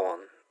 and so on,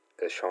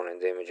 as shown in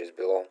the images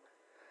below.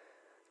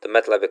 The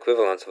MATLAB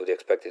equivalents of the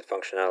expected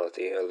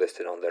functionality are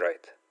listed on the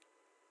right.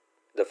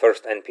 The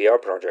first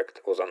NPR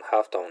project was on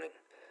half-toning,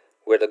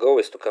 where the goal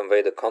is to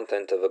convey the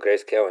content of a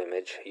grayscale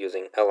image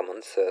using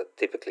elements,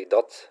 typically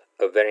dots,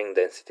 of varying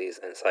densities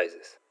and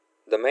sizes.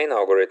 The main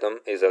algorithm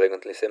is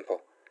elegantly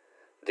simple.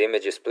 The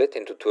image is split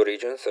into two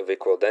regions of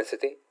equal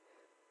density,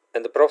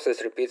 and the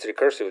process repeats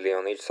recursively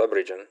on each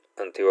subregion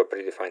until a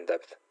predefined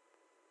depth.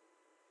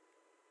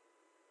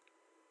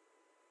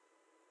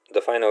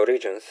 The final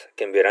regions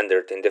can be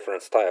rendered in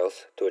different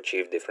styles to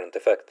achieve different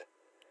effect.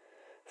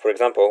 For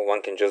example,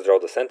 one can just draw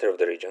the center of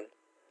the region,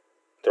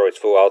 draw its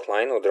full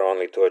outline or draw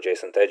only two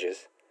adjacent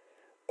edges,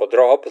 or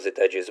draw opposite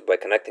edges by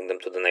connecting them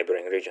to the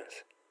neighboring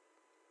regions.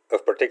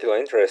 Of particular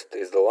interest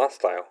is the last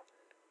style,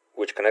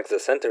 which connects the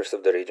centers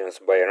of the regions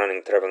by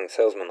running traveling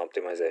salesman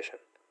optimization.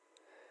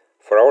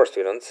 For our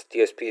students,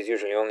 TSP is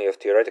usually only of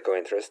theoretical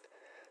interest,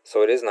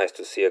 so it is nice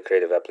to see a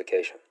creative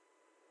application.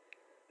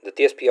 The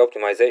TSP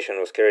optimization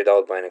was carried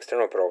out by an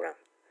external program.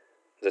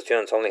 The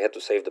students only had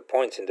to save the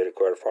points in the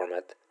required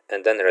format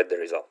and then read the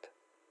result.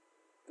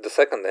 The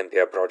second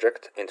NPR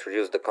project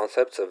introduced the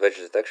concepts of edge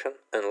detection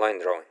and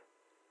line drawing.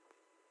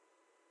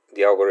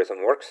 The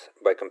algorithm works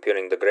by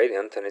computing the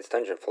gradient and its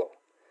tangent flow.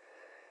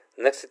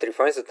 Next, it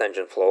refines the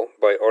tangent flow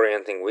by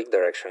orienting weak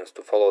directions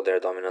to follow their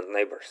dominant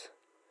neighbors.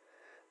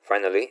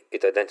 Finally,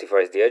 it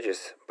identifies the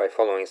edges by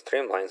following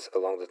streamlines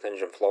along the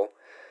tangent flow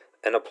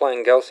and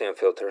applying Gaussian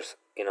filters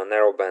in a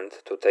narrow band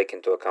to take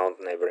into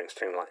account neighboring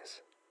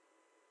streamlines.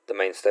 The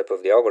main step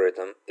of the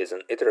algorithm is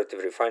an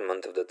iterative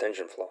refinement of the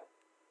tangent flow.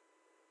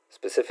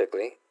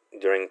 Specifically,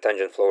 during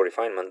tangent flow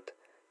refinement,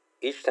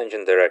 each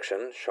tangent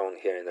direction, shown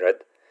here in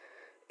red,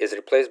 is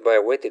replaced by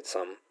a weighted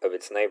sum of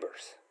its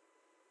neighbors.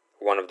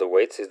 One of the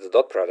weights is the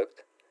dot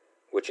product,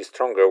 which is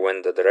stronger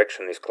when the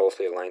direction is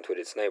closely aligned with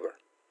its neighbor.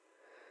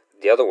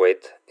 The other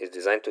weight is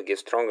designed to give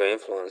stronger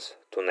influence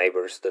to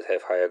neighbors that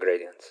have higher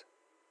gradients.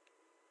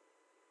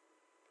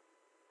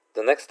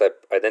 The next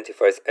step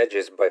identifies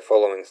edges by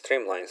following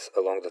streamlines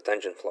along the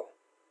tangent flow.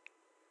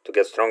 To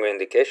get stronger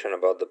indication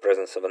about the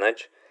presence of an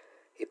edge,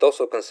 it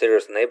also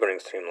considers neighboring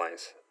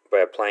streamlines by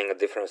applying a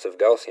difference of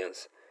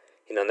Gaussians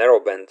in a narrow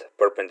band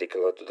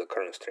perpendicular to the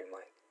current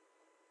streamline.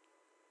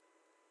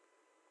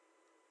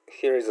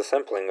 Here is a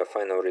sampling of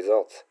final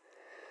results.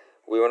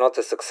 We were not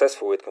as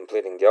successful with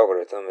completing the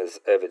algorithm as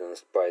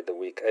evidenced by the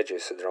weak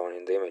edges drawn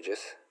in the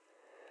images.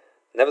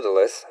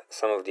 Nevertheless,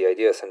 some of the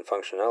ideas and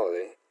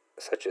functionality,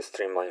 such as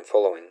streamline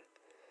following,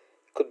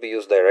 could be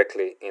used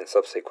directly in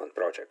subsequent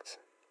projects.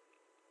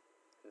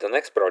 The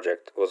next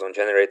project was on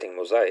generating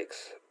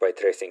mosaics by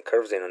tracing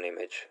curves in an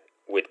image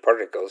with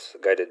particles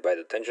guided by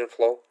the tangent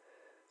flow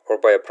or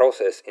by a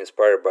process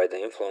inspired by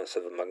the influence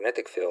of a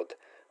magnetic field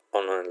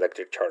on an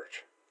electric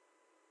charge.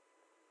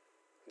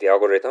 The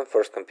algorithm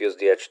first computes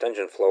the edge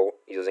tangent flow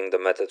using the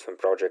method from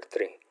project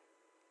 3.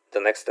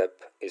 The next step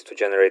is to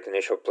generate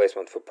initial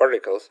placement for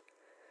particles,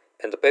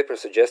 and the paper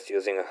suggests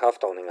using a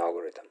half-toning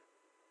algorithm.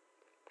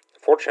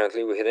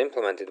 Fortunately, we had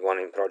implemented one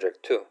in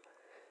project 2,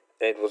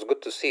 and it was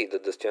good to see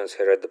that the students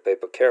had read the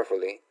paper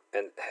carefully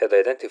and had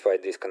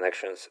identified these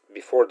connections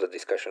before the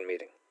discussion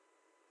meeting.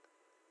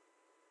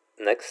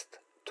 Next,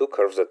 two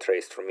curves are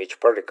traced from each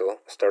particle,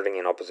 starting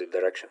in opposite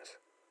directions.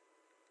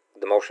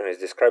 The motion is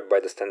described by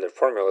the standard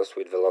formulas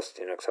with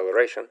velocity and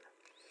acceleration,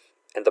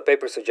 and the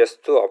paper suggests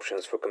two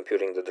options for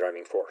computing the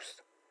driving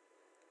force.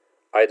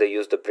 Either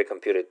use the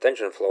pre-computed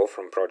tangent flow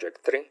from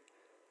project 3,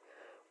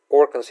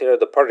 or consider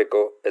the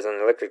particle as an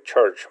electric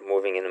charge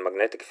moving in a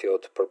magnetic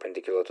field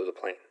perpendicular to the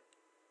plane.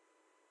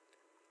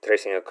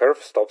 Tracing a curve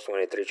stops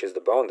when it reaches the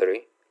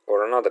boundary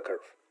or another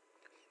curve.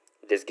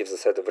 This gives a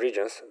set of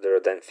regions that are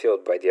then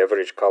filled by the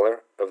average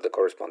color of the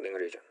corresponding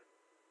region.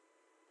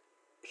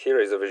 Here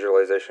is a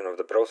visualization of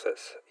the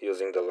process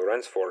using the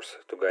Lorentz force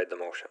to guide the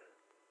motion.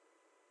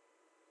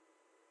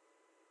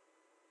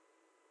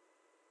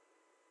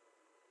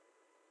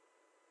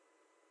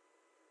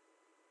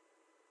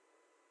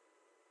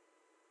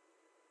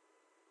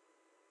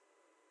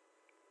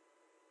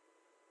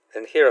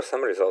 And here are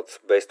some results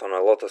based on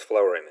a lotus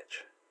flower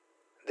image.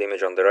 The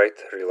image on the right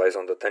relies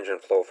on the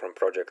tangent flow from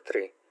project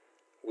 3,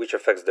 which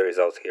affects the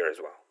results here as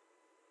well.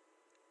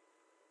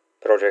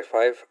 Project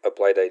 5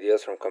 applied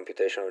ideas from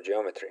computational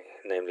geometry,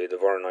 namely the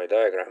Voronoi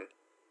diagram,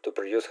 to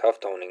produce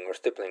half-toning or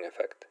stippling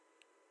effect.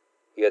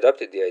 We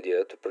adapted the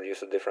idea to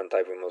produce a different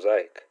type of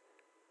mosaic,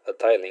 a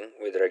tiling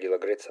with regular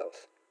grid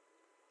cells.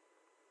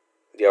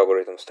 The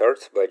algorithm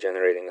starts by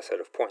generating a set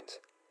of points.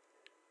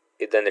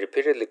 It then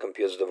repeatedly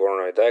computes the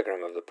Voronoi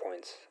diagram of the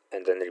points,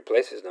 and then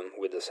replaces them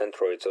with the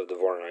centroids of the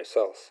Voronoi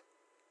cells.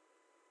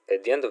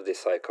 At the end of this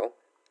cycle,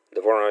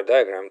 the Voronoi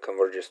diagram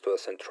converges to a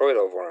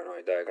centroidal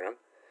Voronoi diagram,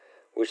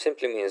 which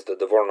simply means that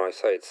the Voronoi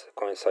sites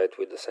coincide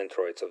with the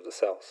centroids of the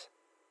cells.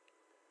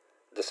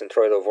 The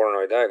centroidal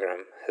Voronoi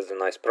diagram has the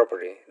nice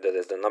property that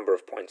as the number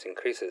of points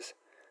increases,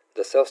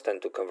 the cells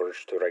tend to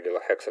converge to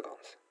regular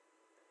hexagons.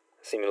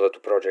 Similar to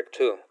Project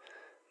 2,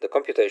 the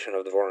computation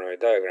of the Voronoi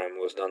diagram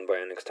was done by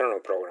an external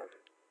program.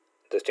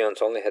 The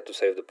students only had to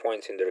save the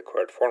points in the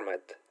required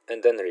format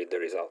and then read the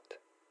result.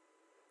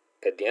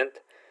 At the end,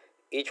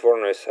 each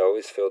Voronoi cell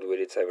is filled with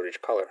its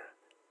average color,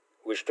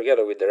 which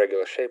together with the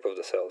regular shape of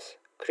the cells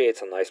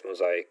creates a nice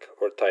mosaic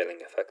or tiling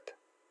effect.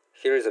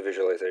 Here is a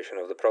visualization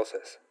of the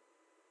process.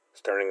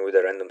 Starting with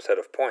a random set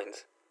of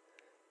points,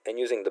 and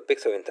using the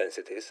pixel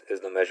intensities as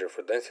the measure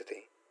for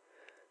density,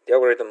 the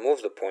algorithm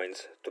moves the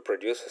points to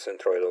produce a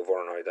centroidal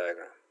Voronoi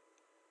diagram.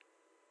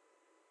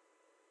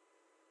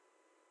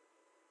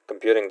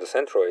 Computing the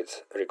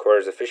centroids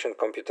requires efficient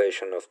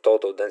computation of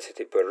total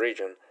density per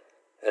region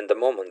and the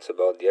moments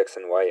about the x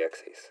and y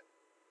axes.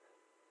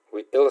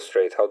 We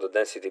illustrate how the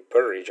density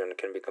per region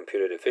can be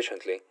computed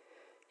efficiently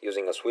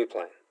using a sweep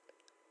line.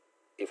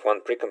 If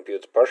one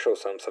precomputes partial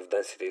sums of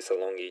densities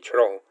along each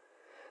row,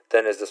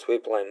 then as the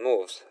sweep line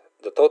moves,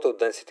 the total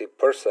density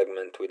per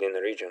segment within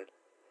a region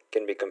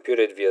can be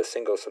computed via a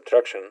single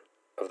subtraction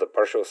of the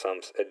partial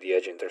sums at the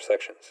edge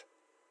intersections.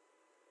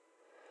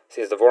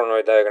 Since the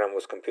Voronoi diagram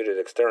was computed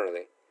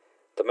externally,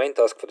 the main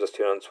task for the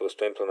students was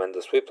to implement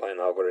the sweep line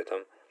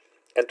algorithm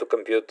and to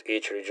compute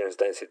each region's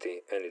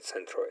density and its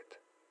centroid.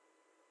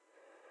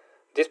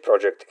 This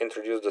project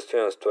introduced the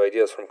students to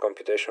ideas from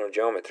computational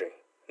geometry,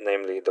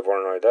 namely the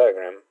Voronoi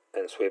diagram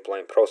and sweep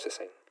line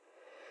processing,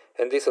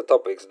 and these are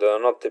topics that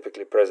are not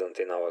typically present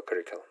in our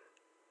curriculum.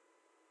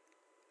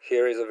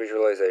 Here is a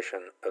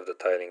visualization of the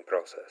tiling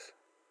process.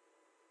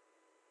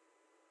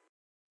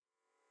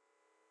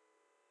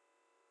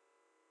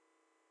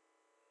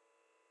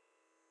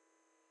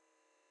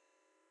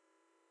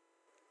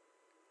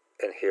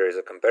 And here is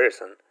a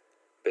comparison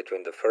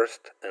between the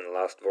first and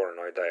last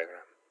Voronoi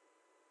diagram.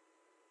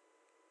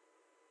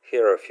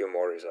 Here are a few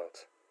more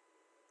results.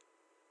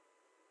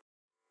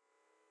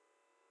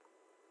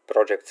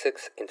 Project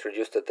 6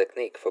 introduced a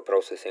technique for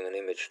processing an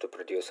image to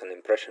produce an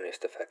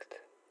impressionist effect.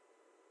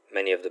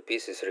 Many of the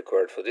pieces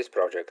required for this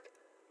project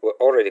were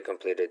already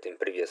completed in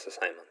previous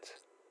assignments.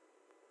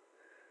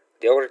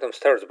 The algorithm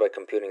starts by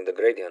computing the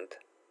gradient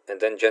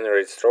and then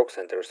generates stroke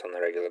centers on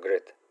a regular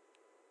grid.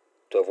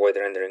 To avoid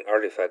rendering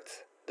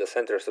artifacts, the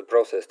centers are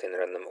processed in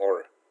random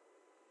order.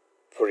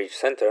 For each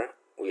center,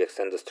 we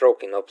extend the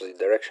stroke in opposite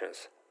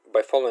directions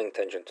by following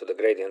tangent to the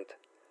gradient,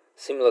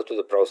 similar to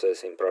the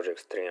process in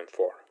projects 3 and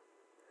 4.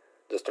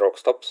 The stroke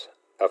stops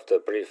after a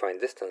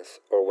predefined distance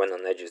or when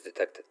an edge is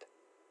detected.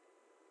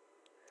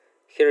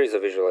 Here is a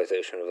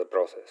visualization of the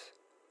process.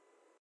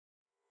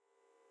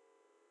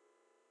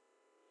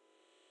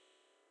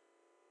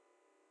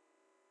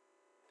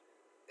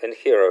 And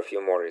here are a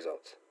few more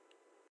results.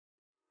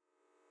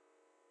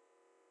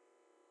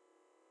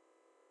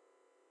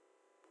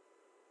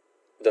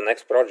 The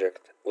next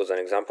project was an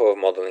example of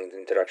modeling the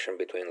interaction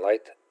between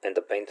light and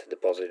the paint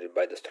deposited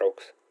by the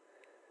strokes.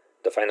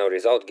 The final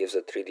result gives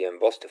a 3D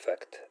embossed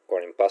effect,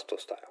 or impasto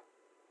style.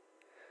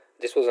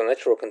 This was a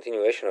natural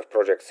continuation of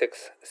Project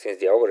 6, since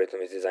the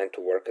algorithm is designed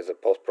to work as a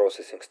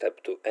post-processing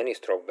step to any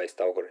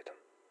stroke-based algorithm.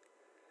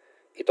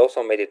 It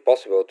also made it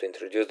possible to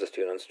introduce the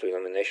students to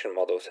illumination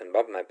models and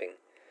bump mapping,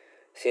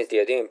 since the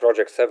idea in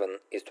Project 7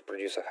 is to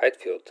produce a height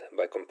field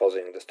by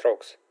compositing the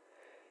strokes,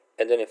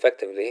 and then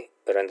effectively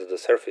render the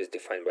surface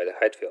defined by the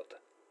height field.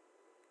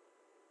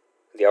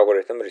 The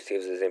algorithm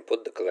receives as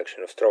input the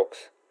collection of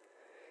strokes.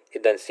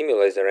 It then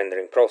simulates the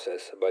rendering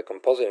process by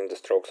compositing the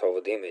strokes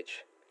over the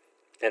image,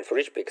 and for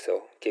each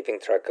pixel, keeping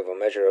track of a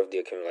measure of the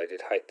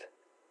accumulated height.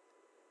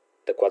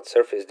 The quad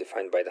surface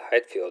defined by the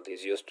height field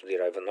is used to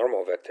derive a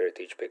normal vector at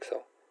each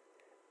pixel,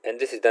 and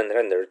this is then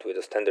rendered with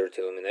a standard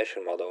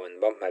illumination model and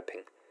bump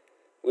mapping,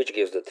 which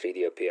gives the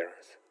 3D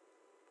appearance.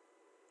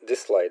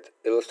 This slide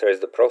illustrates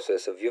the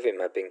process of UV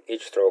mapping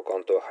each stroke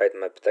onto a height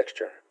map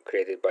texture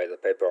created by the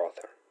paper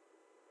author.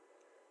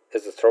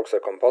 As the strokes are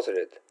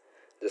composited,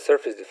 the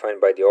surface defined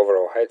by the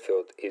overall height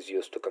field is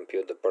used to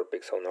compute the per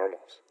pixel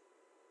normals.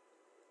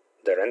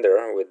 The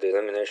renderer with the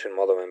illumination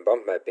model and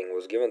bump mapping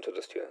was given to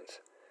the students,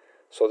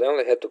 so they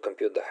only had to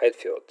compute the height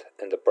field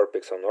and the per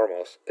pixel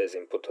normals as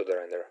input to the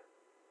renderer.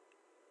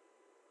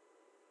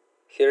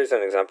 Here is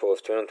an example of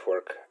student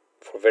work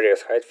for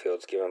various height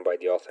fields given by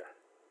the author.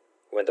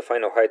 When the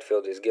final height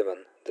field is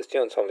given, the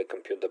students only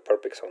compute the per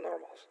pixel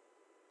normals.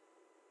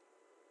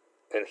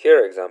 And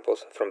here are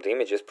examples from the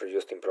images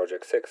produced in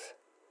Project 6,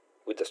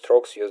 with the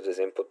strokes used as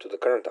input to the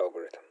current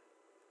algorithm.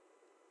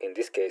 In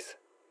this case,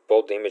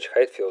 both the image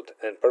height field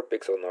and per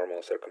pixel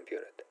normals are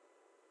computed.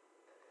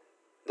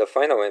 The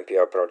final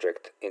NPR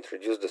project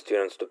introduced the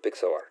students to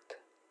pixel art.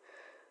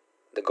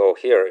 The goal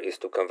here is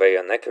to convey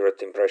an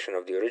accurate impression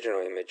of the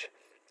original image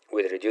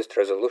with reduced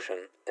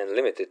resolution and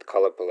limited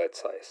color palette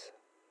size.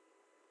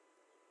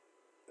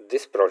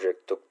 This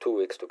project took 2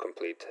 weeks to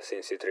complete,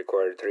 since it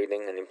required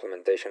reading and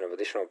implementation of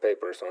additional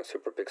papers on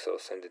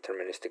superpixels and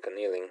deterministic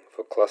annealing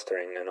for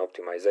clustering and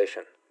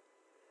optimization.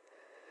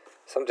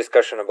 Some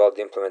discussion about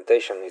the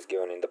implementation is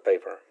given in the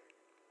paper.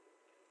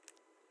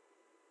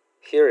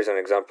 Here is an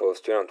example of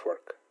student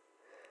work.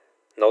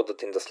 Note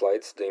that in the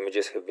slides the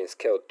images have been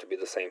scaled to be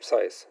the same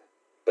size,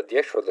 but the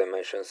actual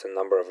dimensions and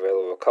number of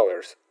available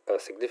colors are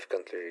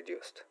significantly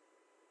reduced.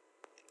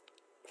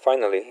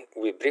 Finally,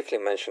 we briefly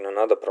mention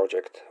another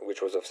project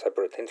which was of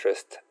separate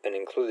interest and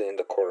included in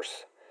the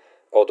course,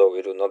 although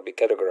it would not be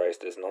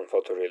categorized as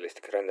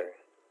non-photorealistic rendering.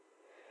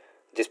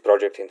 This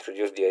project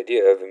introduced the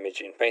idea of image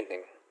in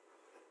painting,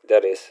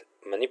 that is,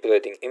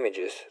 manipulating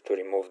images to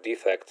remove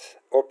defects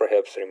or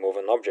perhaps remove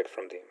an object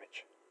from the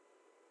image.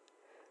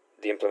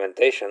 The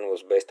implementation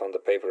was based on the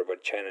paper by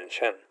Chen and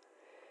Shen,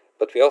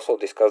 but we also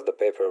discussed the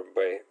paper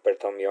by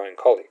Berthommier and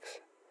colleagues,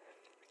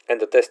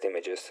 and the test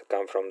images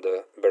come from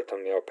the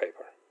Berthommier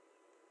paper.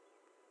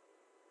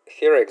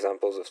 Here are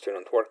examples of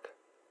student work.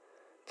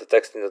 The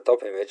text in the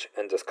top image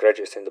and the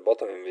scratches in the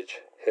bottom image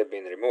have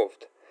been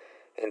removed,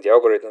 and the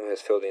algorithm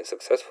has filled in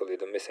successfully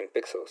the missing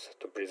pixels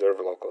to preserve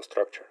local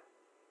structure.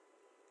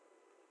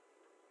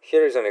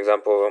 Here is an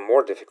example of a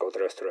more difficult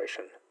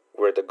restoration,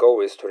 where the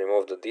goal is to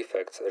remove the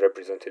defects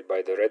represented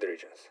by the red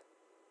regions.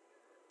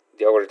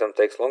 The algorithm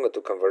takes longer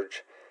to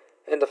converge,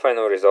 and the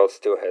final result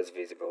still has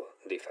visible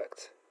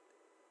defects.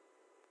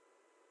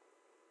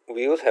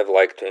 We would have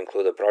liked to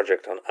include a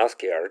project on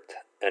ASCII art,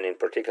 and in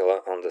particular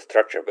on the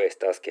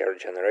structure-based ASCII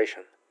art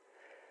generation.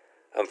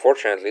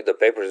 Unfortunately, the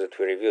papers that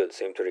we reviewed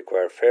seem to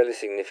require fairly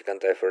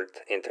significant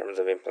effort in terms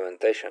of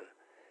implementation,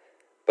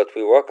 but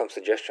we welcome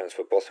suggestions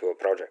for possible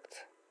projects.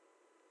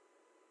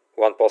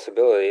 One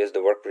possibility is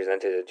the work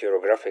presented at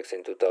Eurographics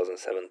in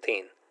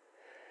 2017.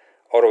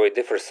 Although it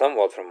differs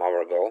somewhat from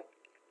our goal,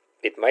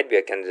 it might be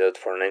a candidate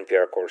for an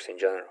NPR course in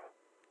general.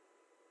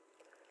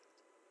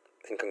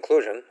 In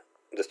conclusion,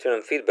 the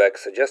student feedback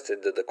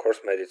suggested that the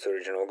course met its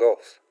original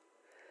goals.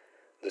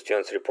 The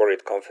students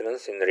reported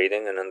confidence in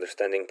reading and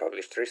understanding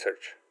published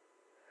research.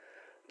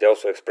 They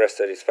also expressed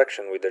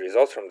satisfaction with the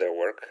results from their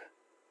work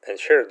and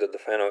shared that the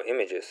final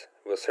images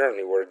were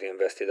certainly worth the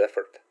invested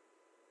effort.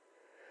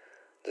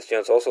 The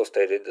students also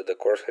stated that the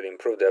course had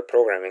improved their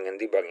programming and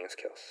debugging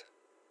skills.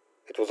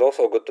 It was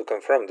also good to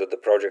confirm that the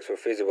projects were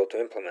feasible to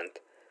implement,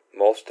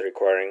 most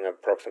requiring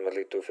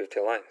approximately 250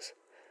 lines.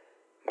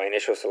 My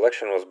initial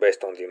selection was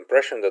based on the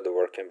impression that the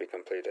work can be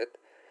completed,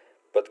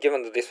 but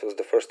given that this was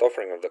the first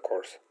offering of the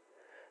course,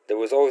 there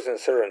was always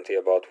uncertainty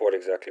about what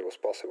exactly was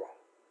possible.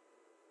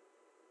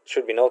 It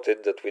should be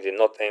noted that we did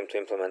not aim to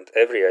implement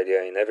every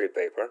idea in every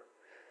paper.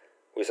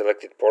 We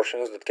selected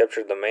portions that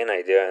captured the main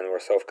idea and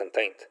were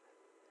self-contained.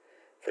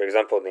 For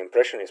example, the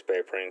Impressionist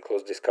paper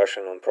includes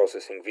discussion on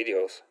processing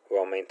videos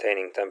while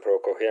maintaining temporal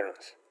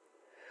coherence.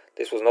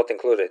 This was not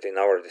included in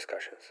our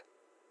discussions.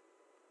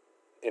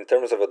 In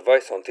terms of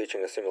advice on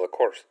teaching a similar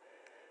course,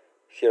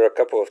 here are a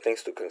couple of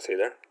things to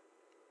consider.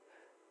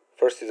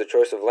 First is the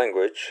choice of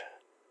language.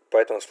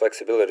 Python's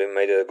flexibility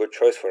made it a good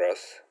choice for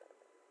us,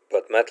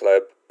 but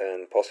MATLAB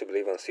and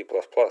possibly even C++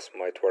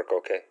 might work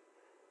okay.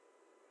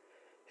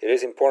 It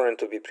is important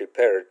to be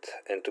prepared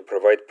and to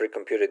provide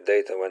pre-computed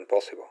data when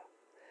possible.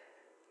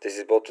 This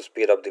is both to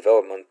speed up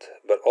development,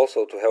 but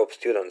also to help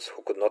students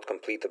who could not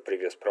complete a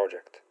previous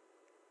project.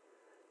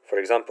 For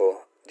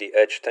example, the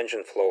edge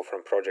tangent flow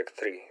from Project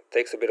 3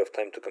 takes a bit of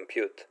time to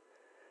compute,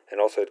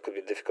 and also it could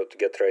be difficult to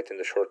get right in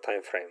the short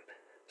time frame,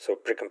 so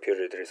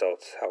pre-computed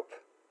results help.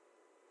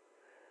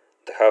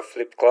 The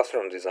half-flipped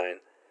classroom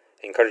design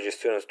encourages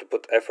students to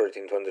put effort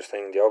into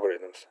understanding the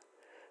algorithms,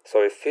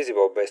 so if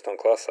feasible based on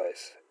class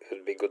size, it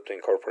would be good to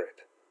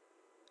incorporate.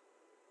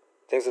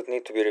 Things that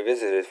need to be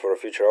revisited for a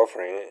future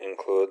offering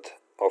include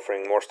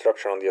offering more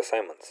structure on the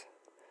assignments.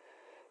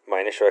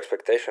 My initial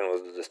expectation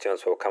was that the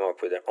students will come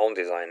up with their own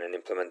design and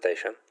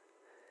implementation,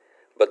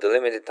 but the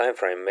limited time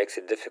frame makes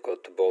it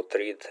difficult to both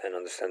read and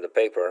understand the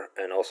paper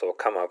and also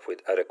come up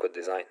with adequate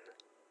design.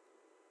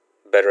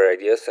 Better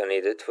ideas are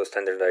needed for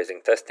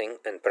standardizing testing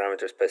and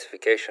parameter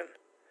specification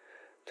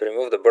to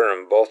remove the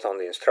burden both on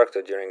the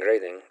instructor during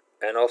grading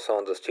and also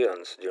on the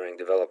students during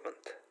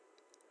development.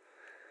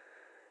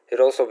 It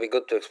would also be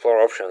good to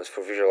explore options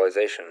for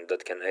visualization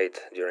that can aid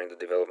during the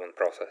development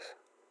process.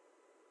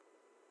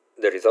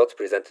 The results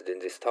presented in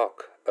this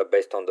talk are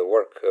based on the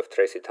work of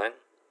Tracy Tang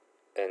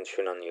and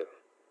Shunan Yu.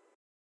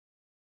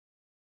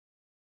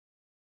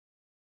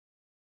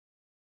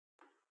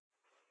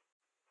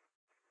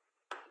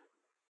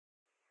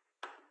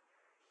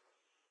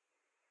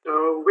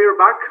 We're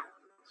back.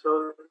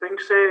 So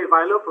thanks,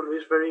 Vilo, for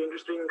this very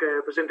interesting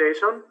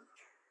presentation.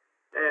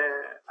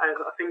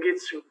 I think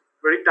it's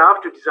very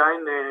tough to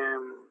design a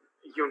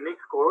unique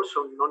course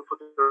on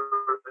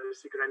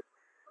non-photorealistic rendering.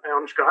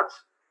 on scratch,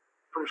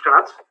 from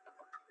scratch.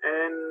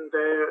 And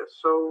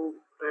so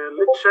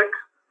let's check.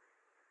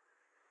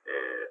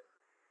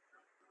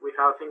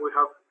 I think we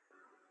have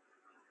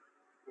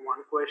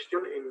one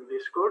question in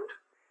Discord.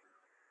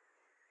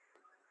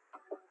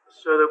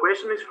 So the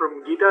question is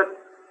from Gita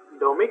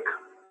Domik.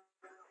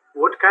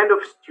 What kind of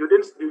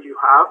students do you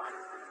have?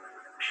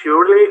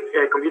 Surely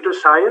computer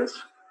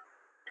science?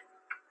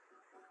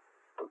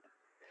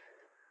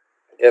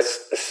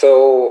 Yes,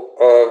 so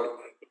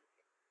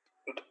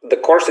the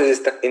course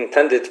is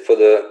intended for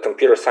the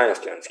computer science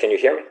students. Can you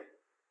hear me?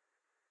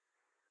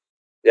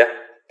 Yeah.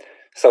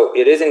 So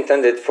it is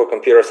intended for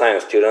computer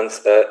science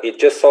students. It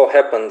just so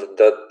happened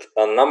that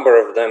a number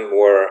of them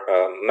were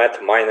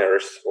math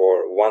minors,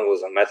 or one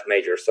was a math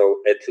major.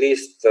 So at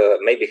least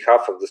maybe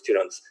half of the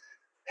students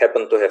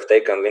happened to have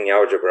taken linear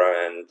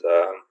algebra and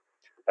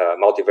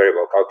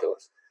multivariable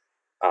calculus.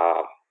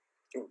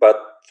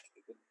 But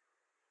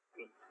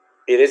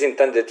it is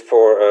intended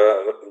for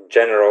a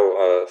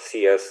general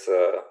CS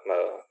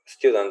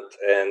student,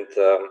 and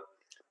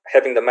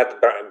having the math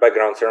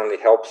background certainly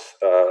helps.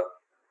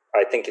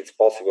 I think it's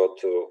possible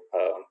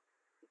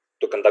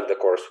to conduct the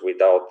course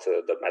without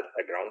the math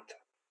background.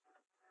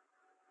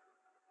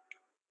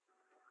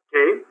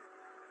 Okay.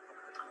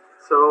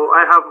 So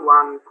I have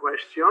one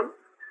question.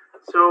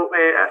 So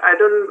I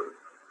don't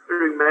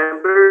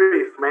remember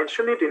if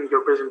mentioned it in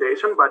your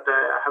presentation, but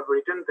I have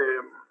written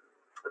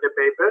the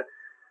paper.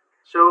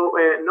 So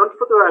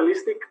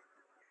non-photorealistic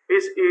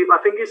is, I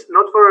think, it's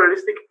not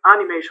photorealistic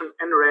animation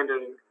and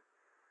rendering.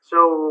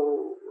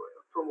 So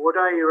from what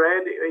I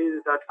read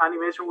is that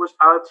animation was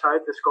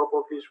outside the scope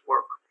of his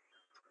work.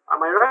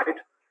 Am I right?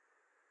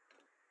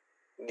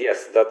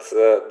 Yes,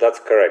 that's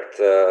correct.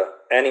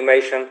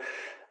 Animation,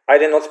 I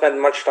did not spend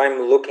much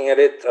time looking at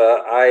it.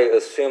 I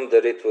assumed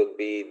that it would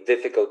be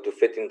difficult to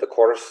fit in the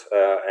course,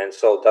 and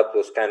so that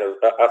was kind of,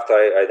 after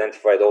I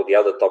identified all the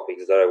other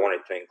topics that I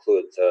wanted to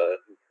include,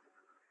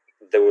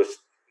 there was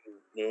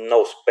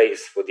no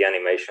space for the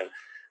animation,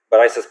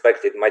 but I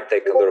suspect it might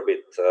take a little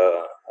bit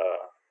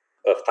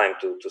of time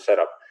to set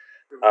up.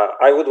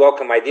 I would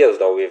welcome ideas,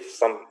 though. If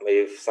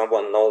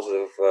someone knows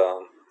of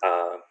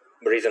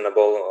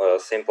reasonable,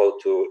 simple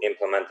to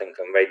implement and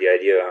convey the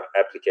idea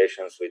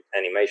applications with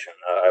animation,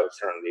 I would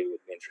certainly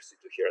would be interested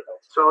to hear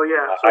those. So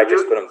yeah, I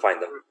just couldn't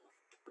find them.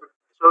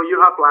 So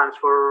you have plans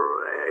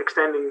for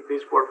extending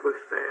this work with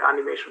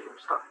animation and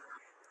stuff?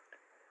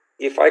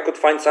 If I could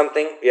find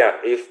something, yeah.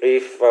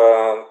 If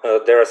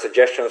there are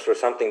suggestions for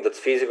something that's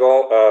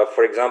feasible,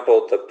 for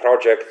example, the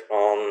project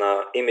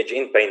on image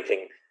in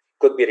painting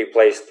could be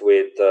replaced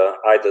with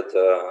either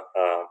the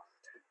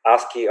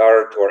ASCII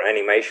art or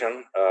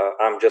animation.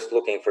 I'm just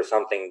looking for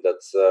something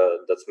that's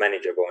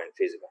manageable and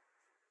feasible.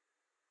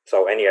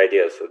 So any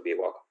ideas would be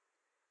welcome.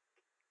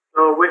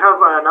 So we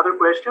have another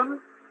question.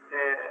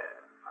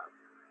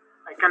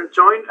 I can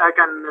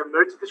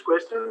merge this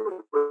question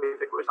with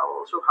the question I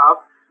also have.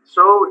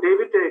 So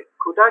David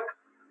Kudak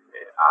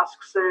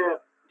asks,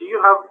 do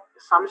you have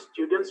some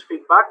students'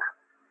 feedback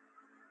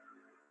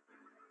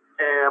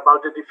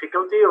about the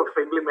difficulty of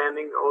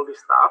implementing all this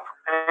stuff?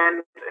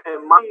 And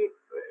my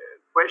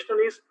question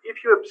is,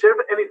 if you observe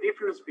any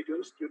difference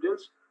between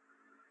students,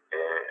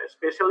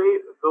 especially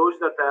those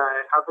that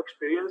have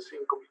experience in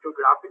computer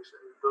graphics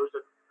and those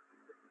that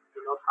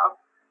do not have?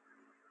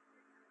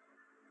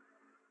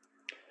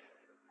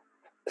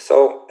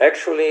 So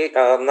actually,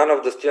 none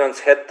of the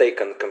students had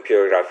taken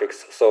computer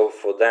graphics. So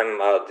for them,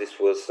 this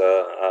was,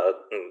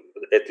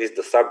 at least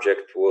the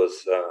subject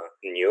was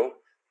new.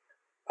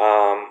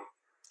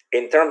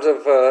 In terms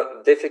of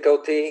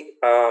difficulty,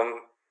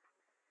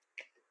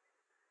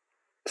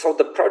 so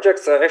the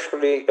projects are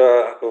actually,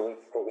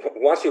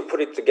 once you put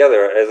it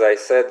together, as I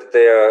said,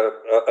 they are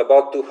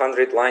about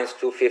 200 lines,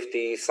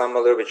 250, some a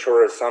little bit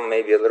shorter, some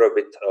maybe a little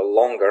bit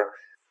longer.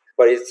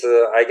 But it's,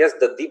 I guess,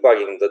 the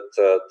debugging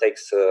that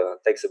takes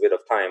a bit of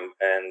time.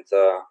 And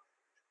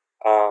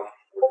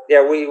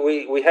yeah,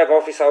 we have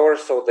office hours,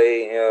 so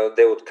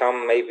they would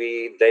come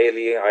maybe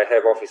daily. I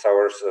have office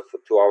hours for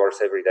 2 hours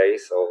every day,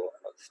 so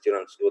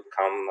students would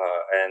come,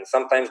 and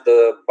sometimes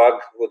the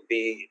bug would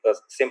be a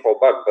simple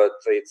bug, but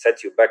it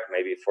sets you back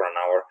maybe for an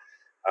hour.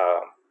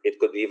 It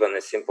could be even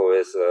as simple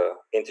as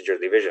integer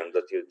division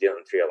that you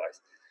didn't realize.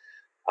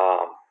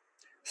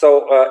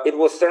 So it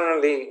was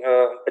certainly,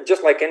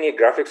 just like any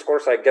graphics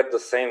course, I get the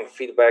same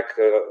feedback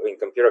in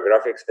computer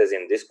graphics as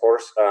in this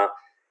course.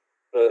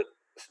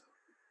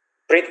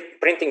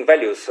 Printing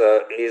values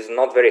is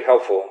not very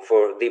helpful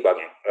for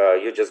debugging.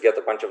 You just get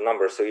a bunch of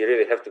numbers, so you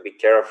really have to be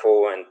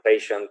careful and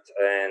patient,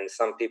 and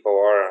some people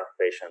are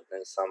patient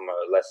and some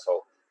are less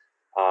so.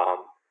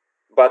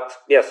 But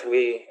yes,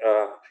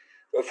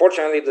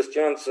 fortunately, the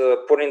students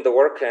put in the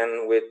work,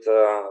 and with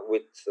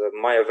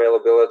my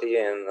availability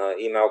and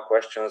email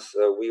questions,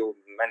 we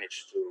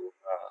managed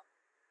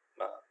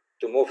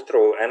to move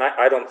through. And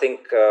I don't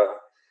think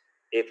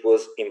it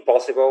was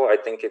impossible. I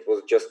think it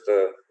was just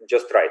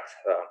right.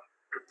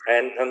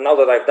 And now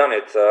that I've done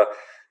it,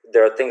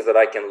 there are things that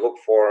I can look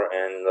for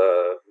and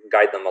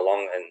guide them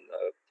along and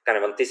kind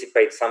of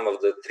anticipate some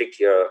of the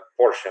trickier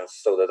portions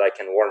so that I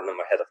can warn them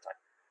ahead of time.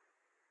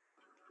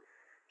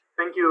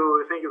 Thank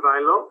you,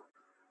 Vilo.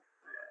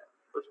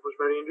 This was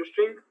very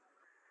interesting.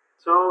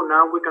 So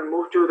now we can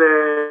move to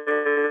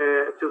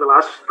the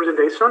last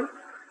presentation.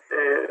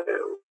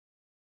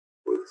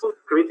 It's a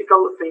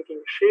critical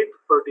thinking sheet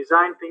for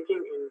design thinking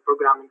in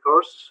programming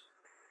course.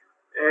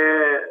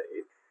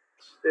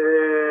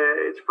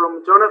 It's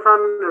from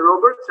Jonathan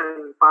Roberts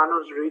and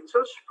Panos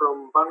Ritsos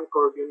from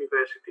Vancouver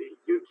University,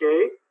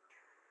 UK.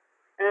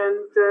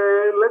 And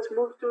let's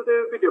move to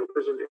the video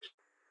presentation.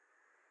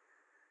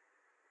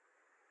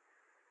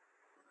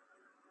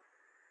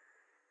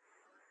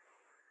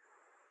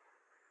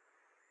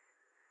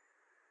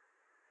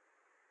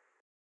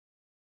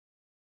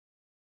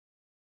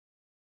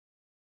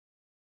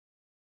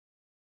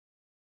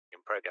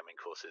 Programming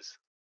courses.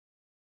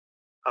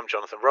 I'm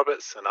Jonathan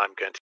Roberts and I'm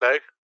going to go.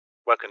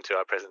 Welcome to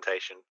our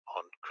presentation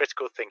on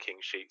critical thinking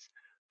sheets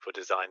for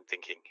design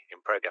thinking in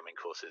programming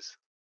courses.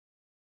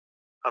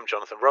 I'm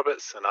Jonathan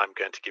Roberts and I'm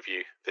going to give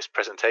you this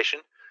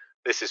presentation.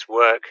 This is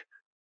work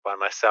by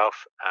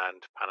myself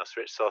and Panos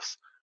Ritsos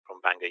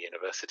from Bangor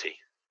University.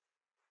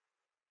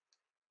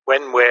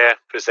 When we're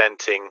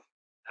presenting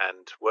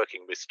and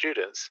working with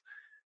students,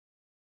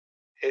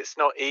 it's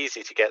not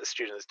easy to get the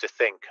students to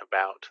think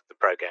about the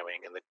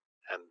programming and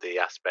the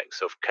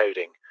aspects of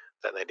coding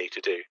that they need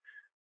to do.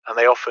 And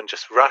they often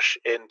just rush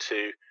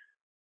into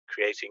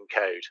creating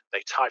code. They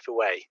type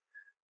away,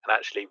 and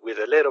actually with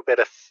a little bit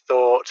of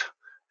thought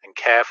and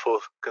careful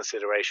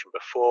consideration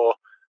before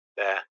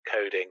their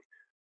coding,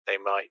 they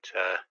might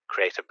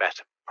create a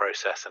better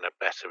process and a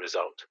better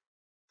result.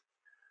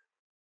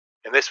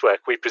 In this work,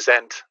 we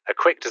present a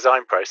quick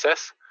design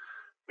process,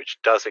 which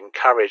does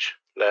encourage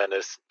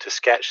learners to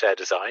sketch their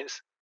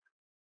designs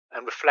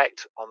and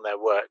reflect on their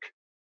work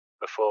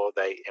before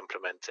they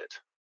implement it.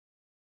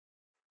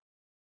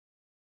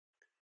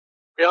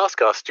 We ask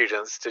our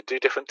students to do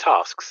different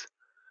tasks.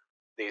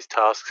 These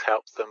tasks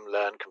help them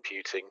learn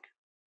computing,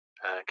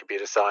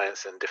 computer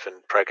science, and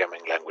different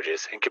programming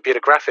languages. In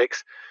computer graphics,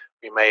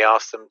 we may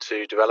ask them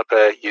to develop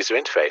a user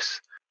interface.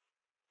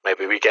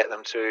 Maybe we get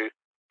them to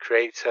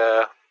create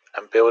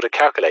and build a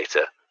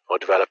calculator or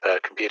develop a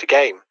computer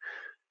game.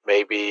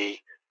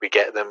 Maybe we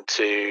get them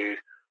to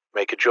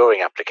make a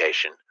drawing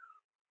application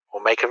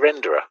or make a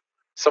renderer,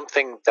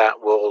 something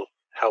that will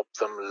help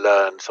them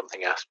learn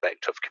something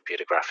aspect of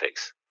computer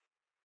graphics.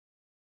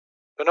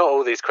 But not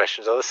all these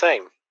questions are the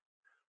same.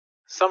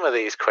 Some of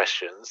these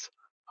questions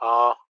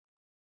are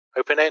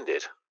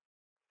open-ended.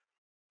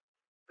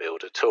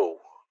 Build a tool.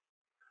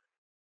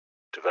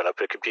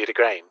 Develop a computer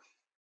game.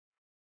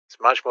 It's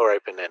much more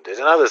open-ended,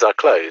 and others are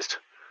closed.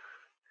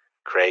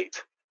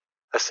 Create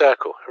a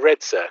circle, a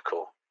red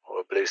circle,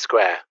 or a blue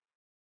square.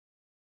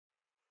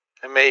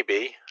 And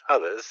maybe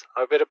others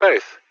are a bit of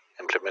both.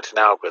 Implement an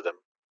algorithm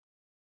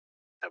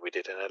that we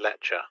did in a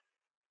lecture.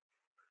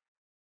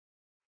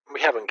 We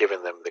haven't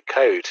given them the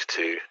code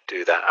to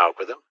do that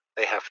algorithm.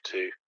 They have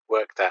to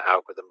work that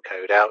algorithm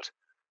code out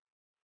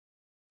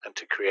and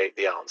to create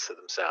the answer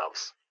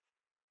themselves.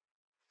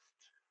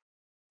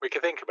 We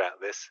can think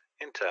about this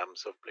in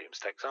terms of Bloom's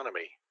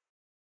taxonomy.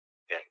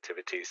 The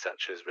activities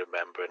such as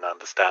remember and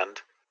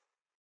understand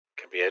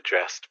can be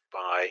addressed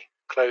by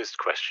closed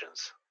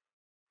questions,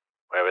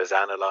 whereas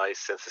analyze,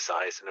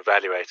 synthesize, and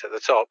evaluate at the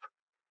top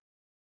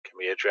can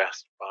be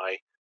addressed by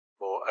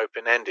more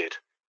open-ended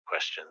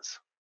questions.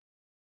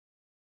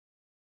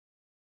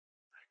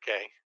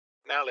 Okay,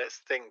 now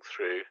let's think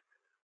through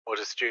what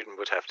a student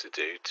would have to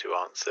do to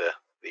answer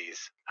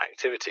these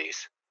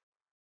activities.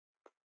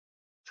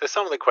 So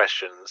some of the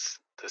questions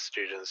the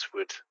students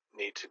would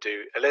need to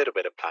do a little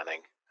bit of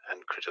planning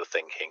and critical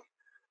thinking.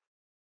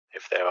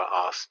 If they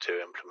are asked to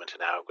implement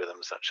an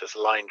algorithm such as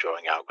a line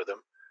drawing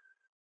algorithm,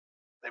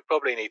 they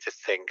probably need to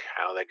think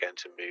how they're going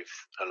to move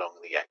along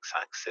the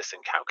x-axis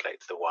and calculate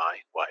the y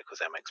equals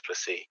mx plus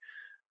c,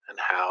 and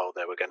how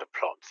they were going to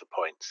plot the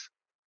points.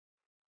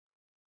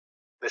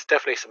 There's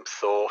definitely some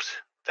thought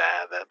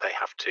there that they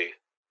have to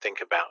think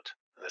about,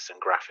 and there's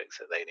some graphics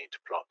that they need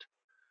to plot.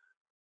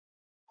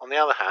 On the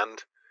other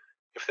hand,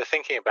 if they're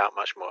thinking about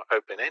much more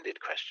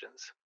open-ended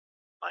questions,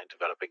 like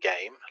develop a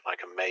game,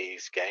 like a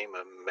maze game,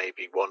 and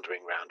maybe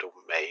wandering around a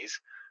maze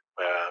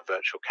where a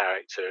virtual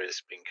character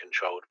is being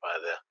controlled by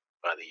the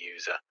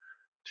user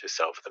to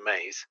solve the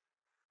maze,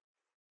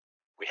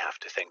 we have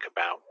to think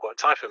about what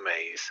type of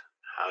maze,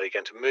 how are you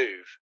going to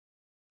move,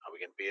 are we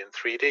going to be in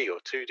 3D or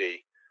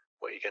 2D,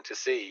 what are you going to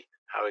see,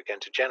 how are we going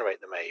to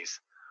generate the maze.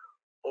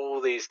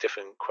 All these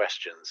different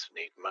questions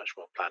need much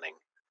more planning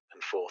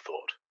and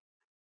forethought.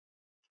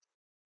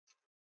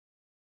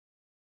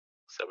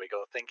 So we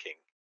got thinking.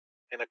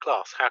 In a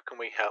class, how can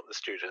we help the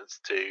students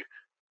to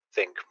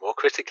think more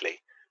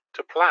critically,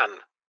 to plan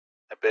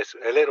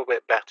a little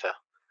bit better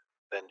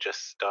than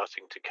just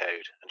starting to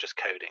code and just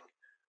coding?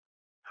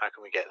 How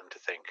can we get them to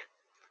think?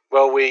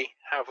 Well, we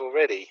have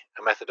already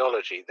a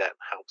methodology that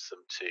helps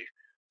them to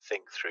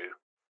think through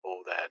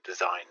all their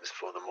designs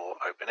for the more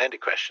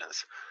open-ended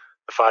questions.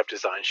 The 5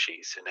 design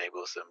sheets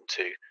enables them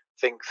to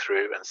think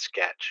through and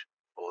sketch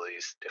all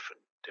these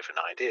different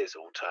ideas,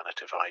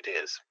 alternative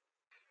ideas.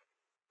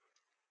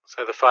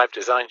 So the 5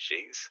 design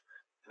sheets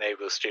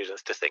enable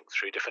students to think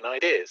through different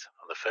ideas.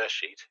 On the first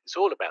sheet, it's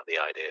all about the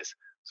ideas.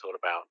 It's all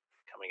about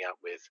coming up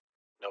with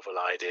novel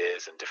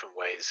ideas and different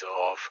ways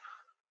of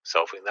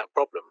solving that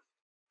problem.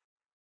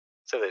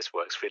 So this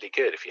works really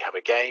good. If you have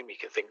a game, you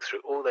can think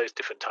through all those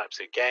different types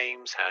of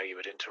games, how you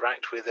would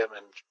interact with them,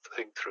 and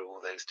think through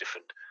all those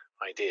different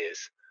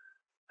ideas.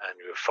 And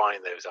you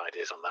refine those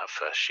ideas on that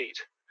first sheet.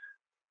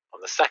 On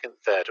the second,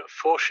 third, and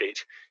fourth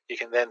sheet, you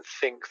can then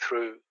think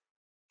through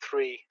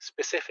 3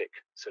 specific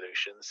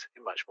solutions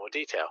in much more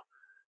detail,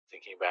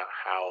 thinking about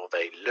how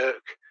they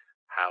look,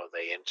 how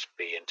they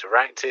be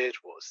interacted,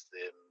 what's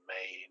the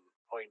main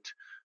point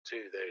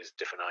to those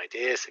different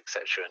ideas,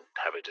 etc., and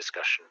have a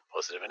discussion,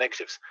 positive and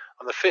negatives.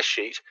 On the 5th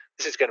sheet,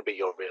 this is going to be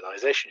your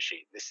realization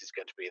sheet. This is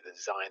going to be the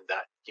design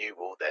that you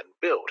will then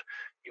build.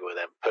 You will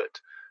then put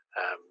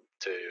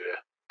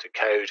to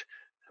code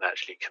and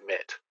actually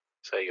commit.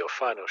 So your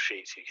final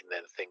sheet, you can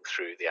then think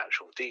through the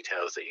actual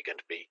details that you're going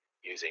to be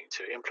using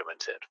to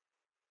implement it.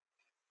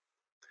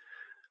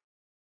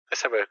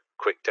 Let's have a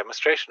quick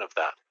demonstration of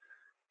that.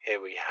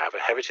 Here we have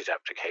a heritage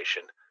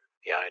application.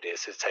 The idea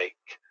is to take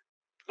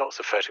lots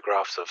of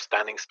photographs of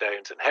standing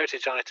stones and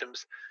heritage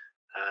items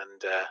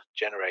and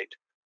generate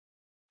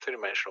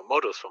three-dimensional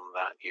models from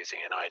that using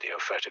an idea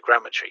of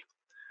photogrammetry.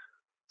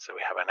 So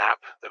we have an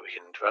app that we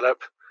can develop,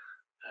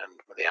 and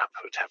the app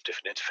would have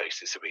different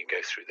interfaces, so we can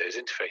go through those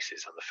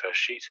interfaces on the first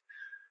sheet.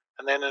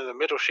 And then in the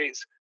middle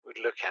sheets,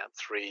 we'd look at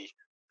 3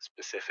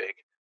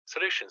 specific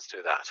solutions to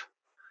that.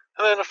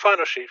 And then on the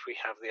final sheet, we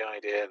have the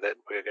idea that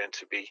we're going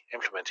to be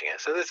implementing it.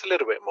 So there's a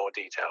little bit more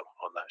detail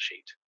on that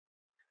sheet.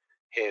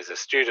 Here's a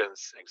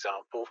student's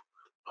example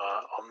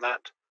on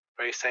that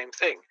very same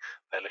thing.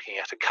 They're looking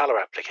at a color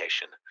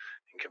application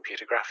in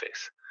computer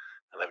graphics,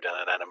 and they've done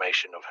an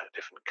animation of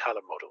different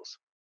color models.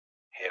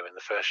 Here in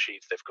the first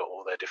sheet, they've got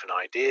all their different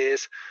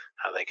ideas,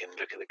 how they can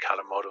look at the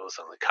color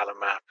models and the color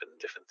map and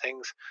different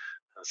things.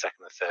 And the second,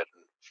 the third,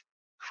 and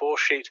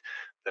fourth sheet,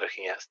 they're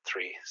looking at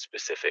 3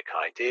 specific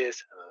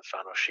ideas. And the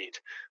final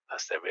sheet,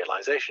 that's their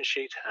realization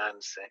sheet.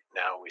 And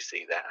now we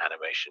see their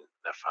animation,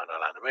 their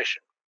final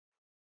animation.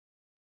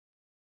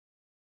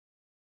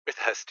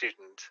 With her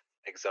student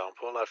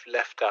example, I've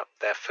left up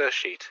their first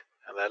sheet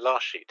and their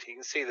last sheet. You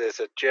can see there's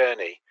a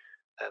journey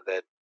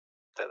that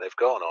they've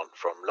gone on,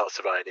 from lots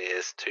of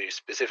ideas to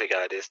specific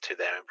ideas to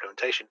their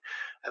implementation,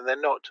 and they're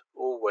not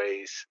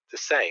always the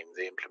same.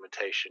 The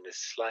implementation is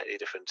slightly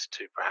different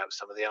to perhaps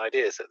some of the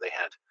ideas that they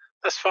had.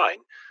 That's fine,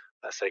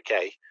 that's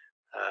okay.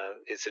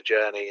 It's a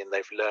journey, and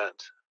they've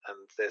learnt, and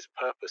there's a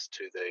purpose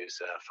to those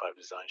 5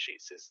 design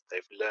sheets, is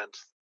they've learnt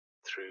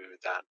through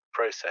that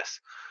process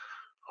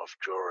of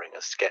drawing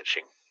and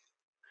sketching.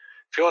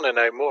 If you want to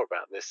know more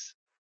about this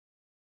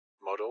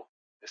model,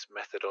 this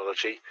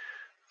methodology,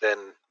 then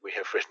we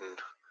have written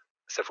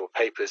several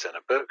papers and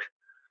a book.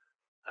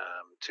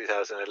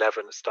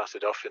 2011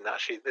 started off in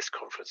actually this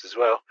conference as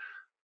well,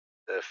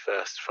 the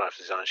first 5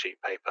 design sheet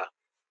paper,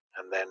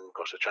 and then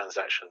got a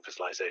transaction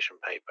visualization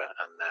paper,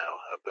 and now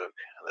a book,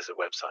 and there's a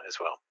website as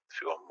well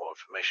if you want more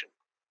information.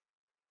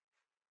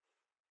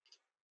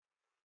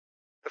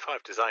 The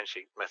 5 design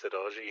sheet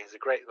methodology is a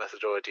great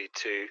methodology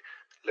to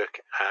look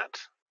at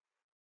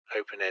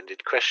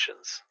open-ended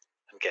questions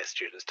and get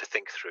students to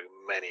think through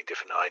many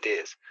different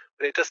ideas,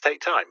 but it does take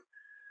time.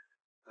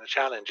 And the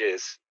challenge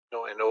is,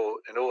 not in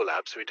all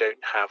labs, we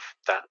don't have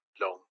that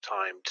long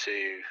time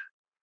to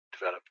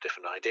develop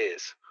different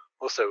ideas.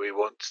 Also, we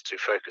want to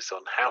focus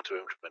on how to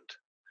implement.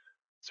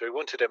 So we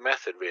wanted a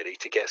method really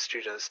to get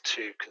students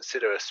to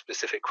consider a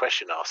specific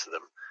question asked of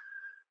them,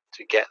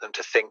 to get them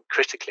to think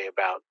critically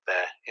about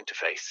their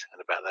interface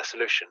and about their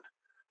solution,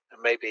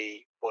 and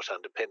maybe what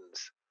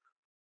underpins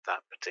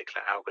that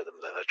particular algorithm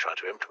that they're trying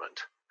to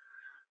implement,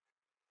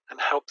 and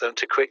help them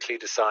to quickly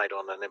decide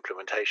on an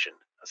implementation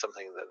of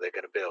something that they're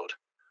going to build,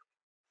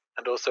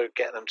 and also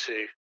get them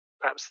to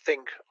perhaps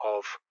think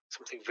of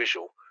something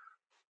visual,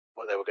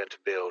 what they were going to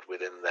build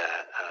within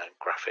their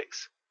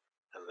graphics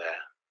and their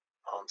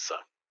answer.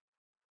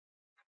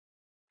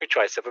 We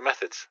tried several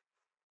methods.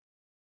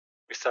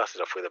 We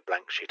started off with a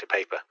blank sheet of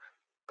paper,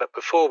 but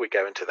before we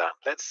go into that,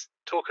 let's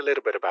talk a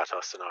little bit about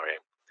our scenario.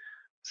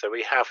 So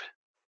we have,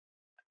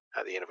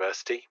 at the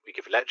university, we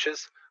give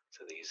lectures.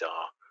 So these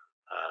are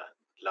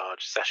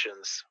large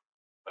sessions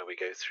where we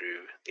go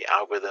through the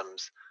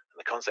algorithms and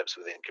the concepts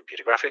within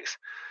computer graphics.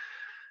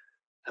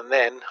 And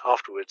then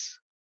afterwards,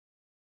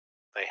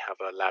 they have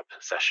a lab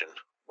session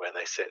where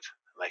they sit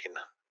and they can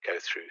go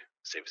through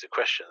a series of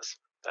questions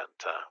that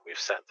we've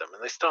set them.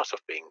 And they start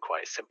off being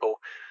quite simple,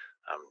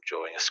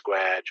 drawing a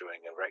square,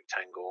 drawing a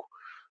rectangle,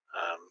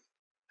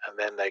 and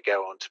then they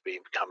go on to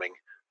becoming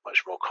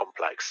much more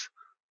complex,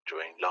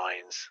 drawing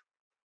lines,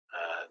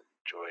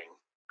 drawing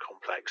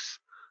complex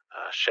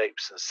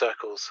shapes and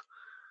circles.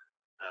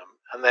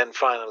 And then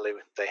finally,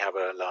 they have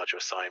a larger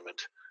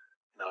assignment.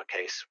 In our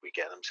case, we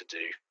get them to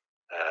do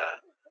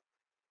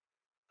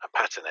a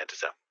pattern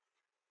editor.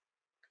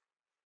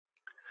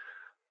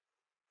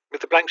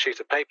 With the blank sheet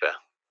of paper,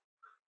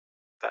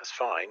 that's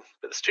fine,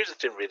 but the students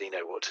didn't really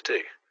know what to do.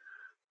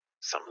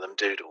 Some of them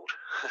doodled,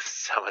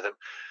 some of them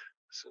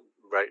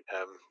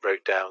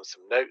wrote down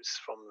some notes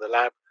from the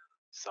lab,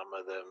 some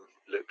of them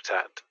looked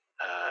at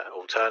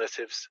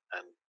alternatives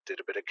and did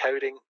a bit of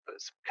coding,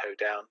 put some code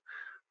down,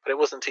 but it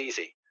wasn't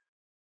easy.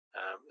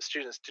 The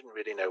students didn't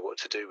really know what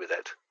to do with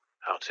it,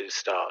 how to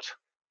start.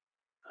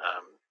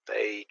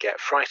 They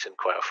get frightened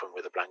quite often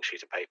with a blank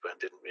sheet of paper and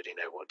didn't really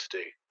know what to do.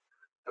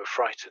 They were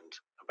frightened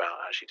about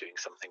actually doing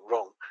something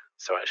wrong,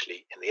 so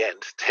actually in the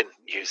end didn't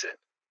use it.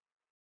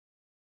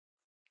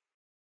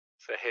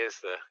 So here's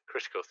the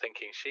critical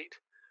thinking sheet.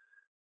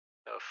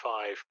 There are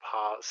 5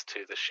 parts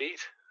to the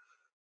sheet.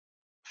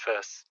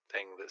 First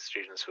thing that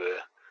students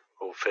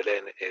will fill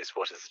in is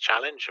what is the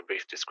challenge, a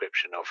brief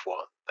description of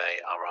what they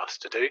are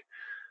asked to do.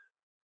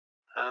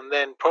 And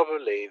then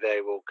probably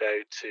they will go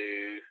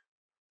to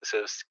the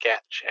sort of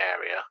sketch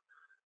area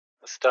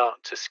and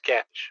start to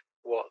sketch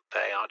what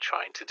they are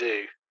trying to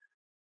do.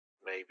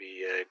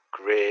 Maybe a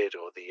grid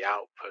or the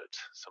output,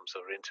 some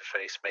sort of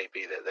interface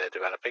maybe that they're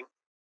developing.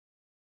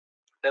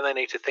 Then they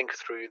need to think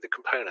through the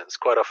components.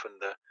 Quite often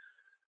the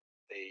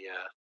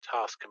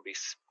task can be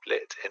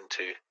split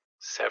into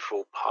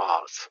several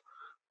parts.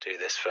 Do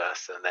this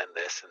first, and then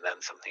this, and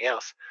then something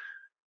else.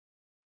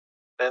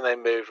 Then they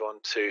move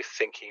on to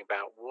thinking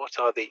about what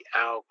are the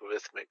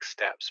algorithmic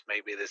steps.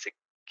 Maybe there's a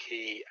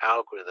key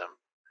algorithm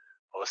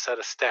or a set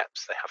of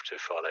steps they have to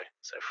follow.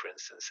 So for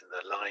instance, in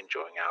the line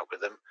drawing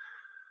algorithm,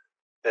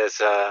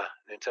 there's an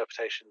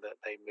interpretation that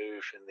they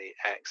move in the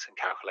X and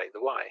calculate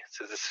the Y.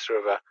 So this is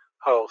sort of a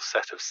whole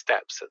set of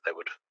steps that they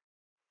would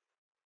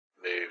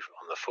move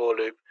on the for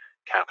loop,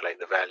 calculate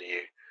the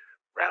value,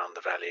 round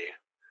the value,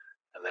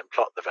 and then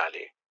plot the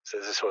value. So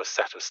there's a sort of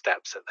set of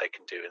steps that they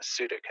can do in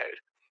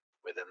pseudocode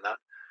within that.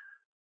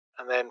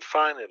 And then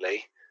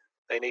finally,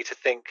 they need to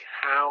think,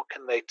 how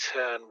can they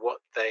turn what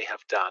they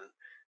have done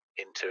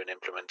into an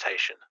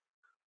implementation?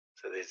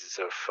 So these are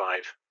sort of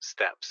 5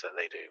 steps that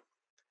they do.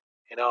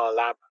 In our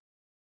lab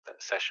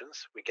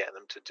sessions, we get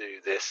them to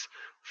do this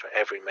for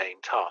every main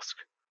task.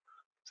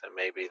 So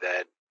maybe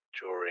they're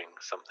drawing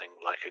something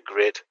like a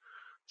grid.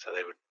 So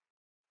they would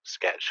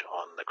sketch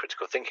on the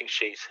critical thinking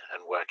sheet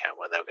and work out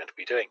what they were going to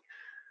be doing.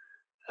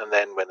 And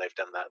then when they've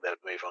done that, they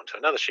would move on to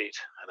another sheet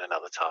and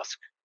another task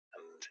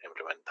and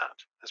implement that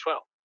as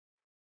well.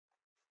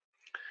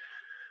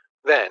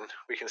 Then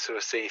we can sort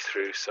of see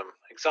through some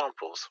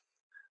examples.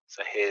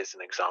 So here's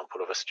an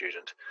example of a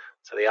student.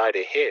 So the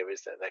idea here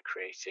is that they're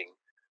creating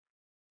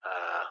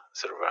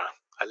sort of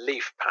a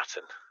leaf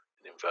pattern,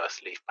 an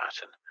inverse leaf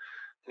pattern.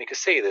 And you can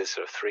see there's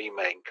sort of 3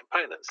 main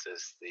components.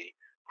 There's the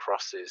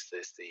crosses,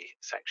 there's the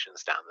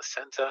sections down the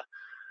center,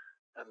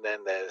 and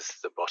then there's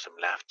the bottom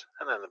left,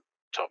 and then the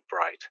top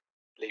right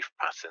leaf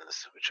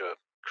patterns, which are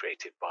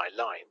created by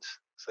lines.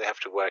 So they have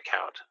to work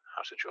out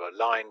how to draw a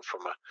line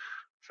from a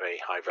very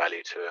high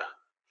value to a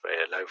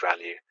very low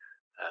value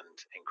and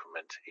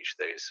increment each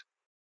of those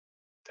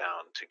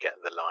down to get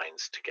the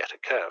lines to get a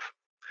curve.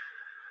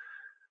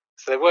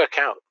 So they work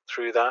out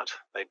through that,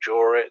 they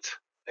draw it,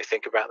 they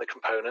think about the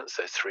components,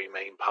 those 3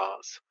 main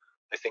parts.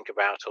 They think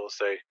about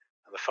also,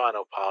 in the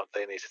final part,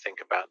 they need to think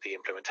about the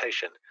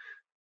implementation.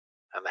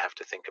 And they have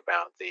to think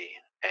about the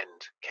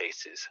end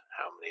cases,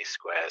 how many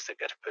squares they're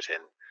going to put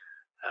in.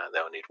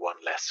 They'll need 1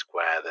 less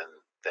square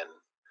than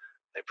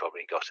they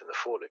probably got in the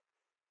for loop.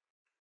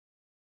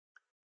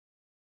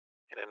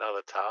 In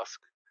another task,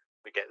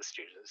 we get the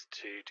students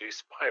to do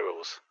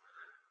spirals.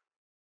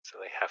 So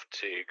they have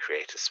to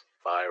create a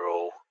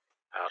spiral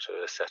out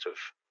of a set of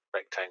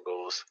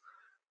rectangles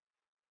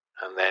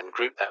and then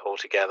group that all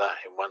together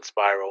in 1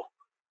 spiral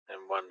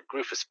and 1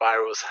 group of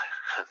spirals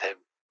and then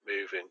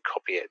move and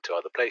copy it to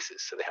other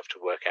places. So they have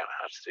to work out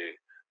how to do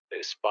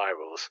those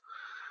spirals.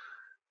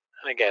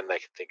 And again, they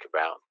can think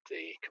about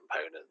the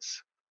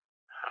components,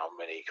 how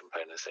many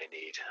components they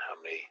need,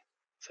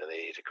 so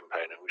they need a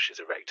component which is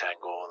a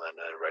rectangle and then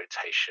a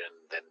rotation,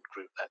 then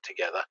group that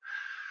together.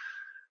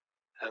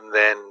 And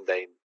then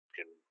they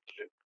can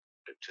look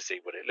to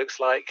see what it looks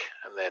like,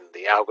 and then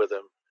the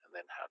algorithm, and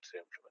then how to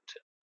implement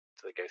it.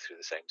 So they go through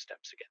the same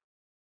steps again.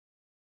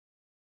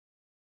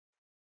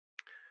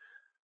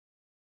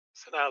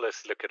 So now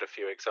let's look at a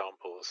few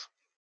examples.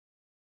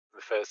 In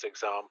the first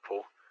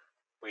example,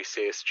 we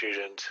see a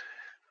student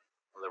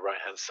on the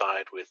right-hand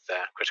side with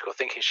their critical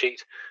thinking sheet,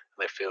 and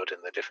they filled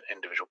in the different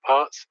individual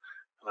parts.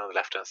 And on the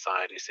left-hand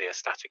side, you see a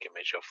static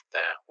image of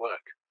their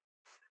work.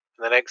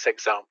 In the next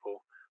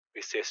example,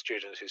 we see a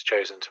student who's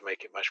chosen to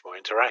make it much more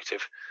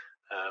interactive,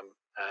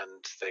 and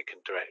they can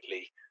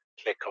directly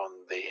click on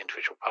the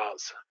individual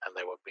parts and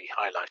they will be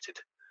highlighted.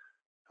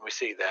 And we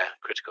see their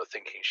critical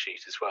thinking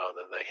sheet as well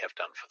that they have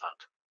done for that.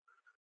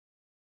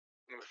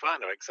 In the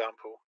final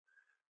example,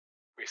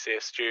 we see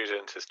a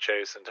student has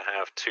chosen to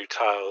have 2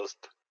 tiles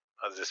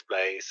as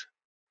displays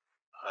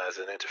as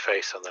an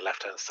interface on the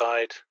left-hand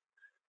side.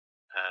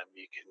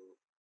 You can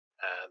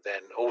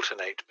then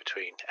alternate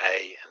between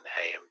A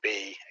and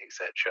B,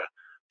 etc.,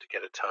 to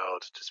get a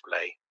tiled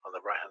display on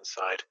the right-hand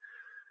side.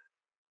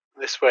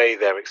 This way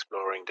they're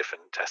exploring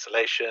different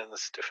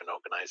tessellations, different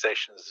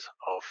organizations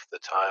of the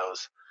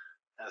tiles,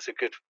 and it's a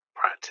good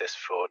practice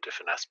for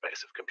different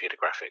aspects of computer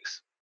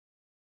graphics.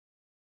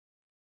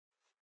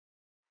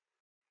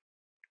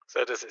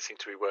 So does it seem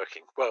to be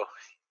working? Well,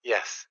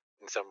 yes,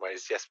 in some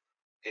ways, yes,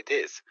 it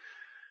is.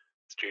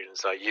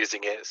 Students are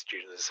using it,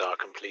 students are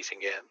completing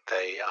it,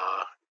 they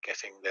are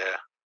getting their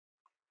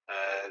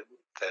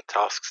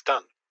tasks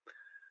done.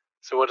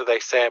 So what do they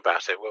say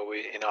about it? Well,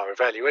 in our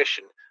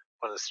evaluation,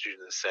 one of the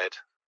students said,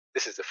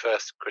 "This is the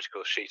first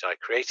critical sheet I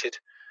created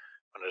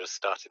when I just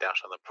started out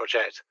on the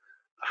project.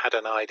 I had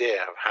an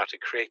idea of how to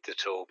create the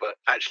tool, but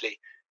actually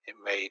it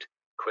made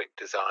quick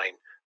design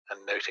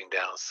and noting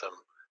down some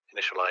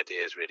initial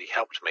ideas really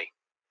helped me.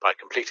 By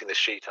completing the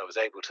sheet, I was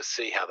able to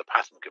see how the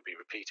pattern could be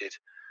repeated.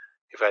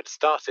 If I'd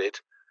started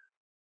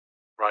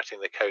writing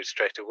the code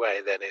straight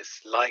away, then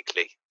it's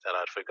likely that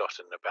I'd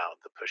forgotten about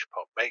the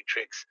push-pop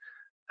matrix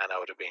and I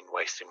would have been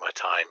wasting my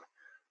time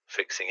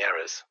fixing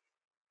errors."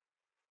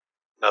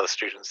 Another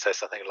student says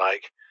something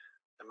like,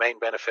 "The main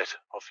benefit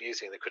of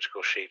using the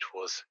critical sheet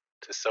was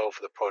to solve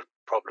the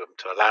problem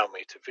to allow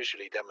me to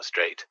visually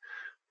demonstrate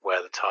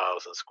where the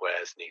tiles and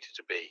squares needed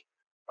to be,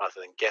 rather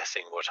than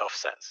guessing what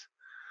offsets."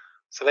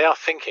 So they're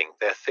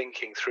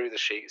thinking through the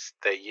sheets,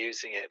 they're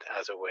using it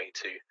as a way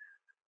to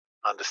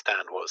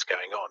understand what's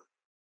going on.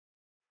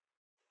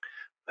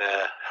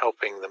 They're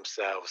helping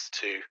themselves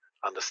to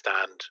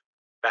understand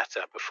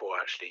better before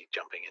actually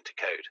jumping into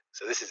code.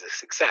 So this is a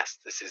success.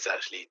 This is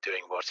actually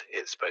doing what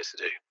it's supposed to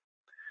do.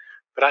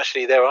 But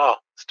actually there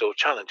are still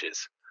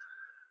challenges.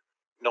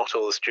 Not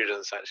all the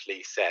students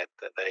actually said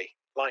that they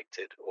liked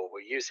it or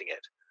were using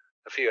it.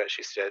 A few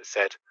actually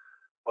said,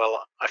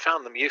 "Well, I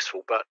found them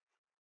useful, but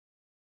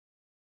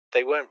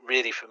they weren't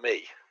really for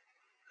me."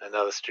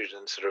 Another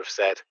student sort of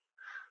said,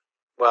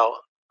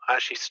 "Well, I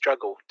actually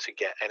struggle to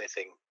get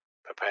anything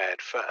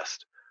prepared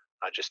first.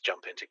 I just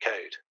jump into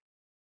code."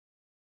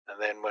 And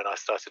then when I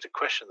started to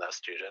question that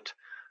student,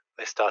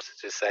 they started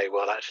to say,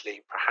 well,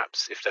 actually,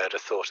 perhaps if they'd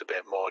have thought a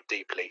bit more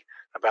deeply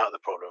about the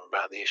problem,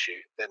 about the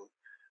issue, then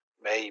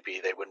maybe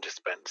they wouldn't have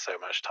spent so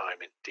much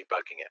time in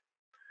debugging it.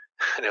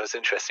 And it was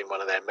interesting.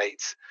 One of their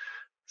mates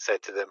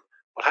said to them,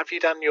 "Well, have you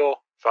done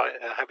your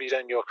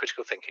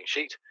critical thinking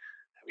sheet?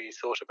 Have you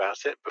thought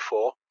about it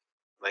before?"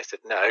 And they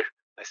said, "No."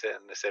 They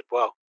said,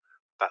 "Well,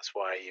 that's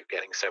why you're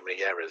getting so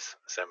many errors,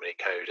 so many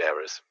code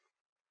errors."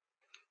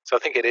 So I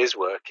think it is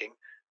working,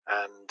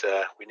 and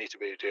we need to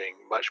be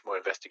doing much more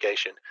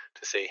investigation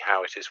to see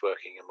how it is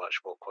working and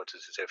much more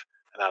quantitative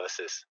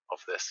analysis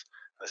of this.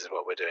 And this is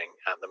what we're doing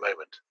at the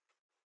moment.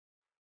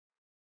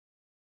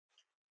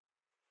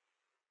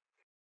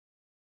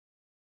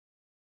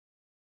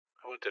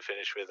 I want to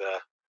finish with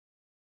a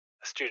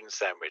student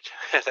sandwich.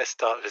 Let's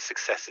start with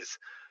successes.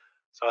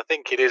 So I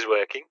think it is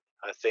working.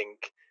 I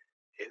think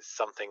it's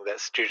something that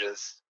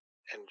students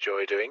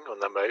enjoy doing on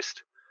the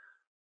most,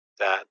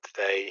 that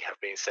they have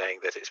been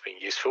saying that it's been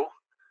useful,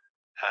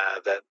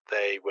 that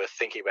they were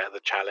thinking about the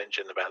challenge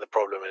and about the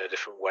problem in a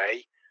different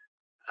way,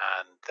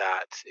 and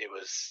that it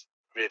was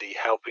really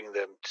helping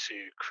them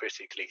to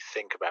critically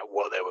think about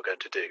what they were going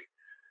to do.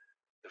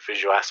 The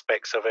visual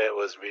aspects of it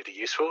was really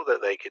useful,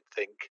 that they could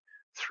think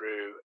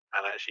through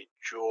and actually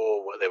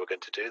draw what they were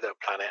going to do. They'll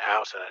plan it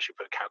out and actually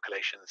put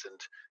calculations and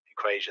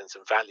equations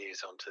and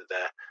values onto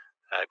their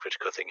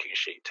critical thinking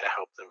sheet to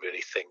help them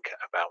really think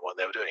about what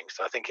they were doing.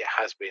 So I think it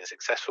has been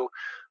successful.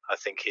 I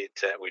think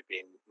we've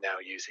been now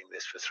using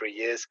this for 3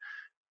 years.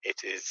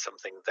 It is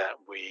something that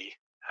we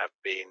have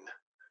been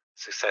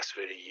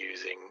successfully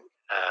using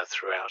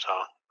throughout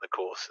the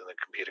course and the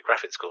computer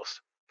graphics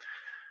course.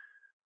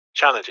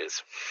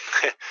 Challenges.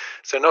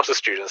 So not all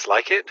students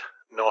like it.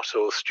 Not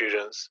all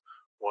students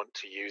want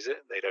to use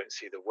it. They don't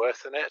see the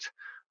worth in it.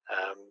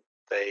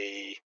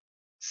 They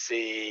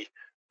see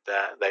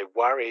that they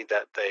worry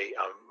that they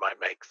might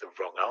make the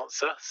wrong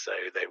answer. So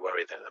they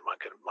worry that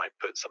they might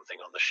put something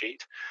on the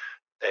sheet.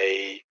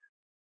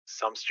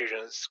 Some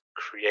students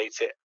create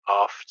it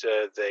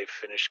after they've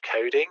finished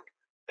coding.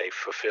 They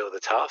fulfill the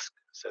task,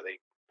 so they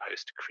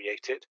post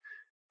created,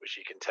 which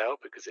you can tell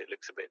because it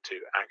looks a bit too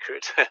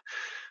accurate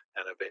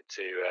and a bit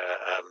too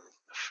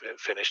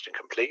finished and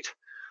complete.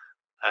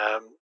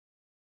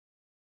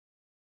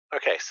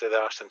 Okay, so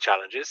there are some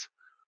challenges.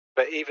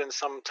 But even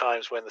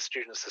sometimes when the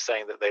students are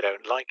saying that they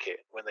don't like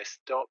it, when they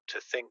stop to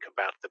think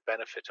about the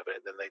benefit of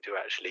it, then they do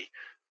actually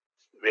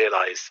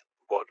realize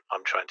what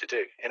I'm trying to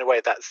do. In a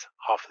way, that's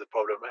half of the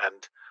problem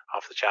and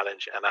half the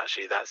challenge, and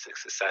actually that's a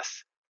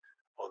success,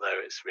 although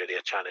it's really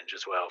a challenge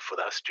as well for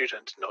that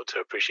student not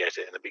to appreciate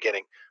it in the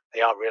beginning.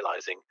 They are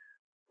realizing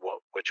what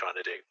we're trying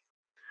to do.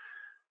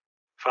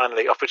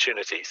 Finally,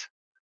 opportunities.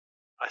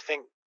 I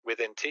think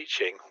within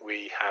teaching,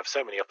 we have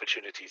so many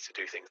opportunities to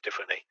do things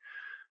differently,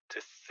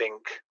 to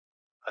think.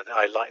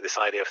 I like this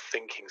idea of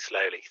thinking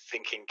slowly,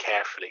 thinking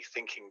carefully,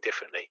 thinking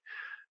differently.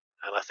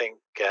 And I think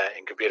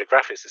in computer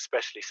graphics,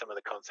 especially, some of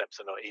the concepts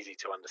are not easy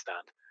to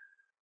understand.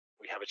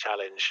 We have a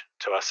challenge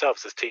to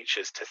ourselves as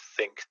teachers to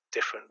think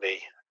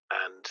differently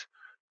and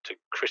to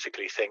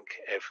critically think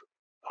if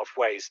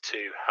ways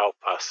to help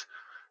us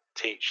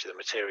teach the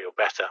material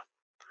better.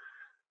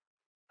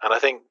 And I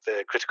think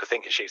the critical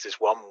thinking sheets is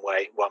one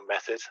way, one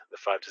method. The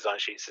 5 design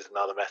sheets is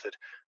another method.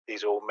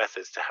 These are all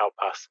methods to help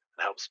us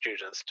and help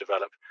students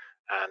develop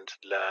and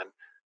learn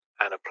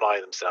and apply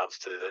themselves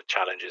to the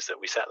challenges that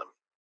we set them.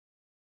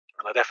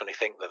 And I definitely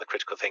think that the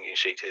critical thinking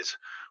sheet is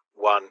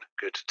one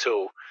good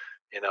tool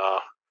in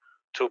our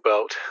tool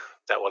belt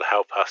that will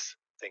help us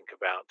think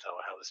about,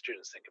 or help the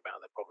students think about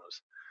their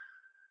problems.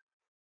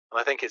 And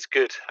I think it's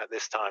good at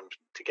this time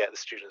to get the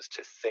students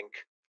to think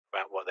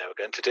about what they were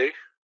going to do,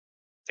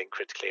 think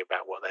critically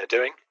about what they're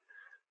doing,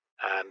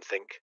 and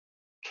think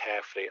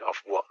carefully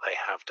of what they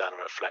have done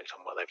and reflect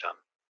on what they've done.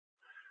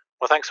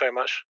 Well, thanks very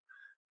much,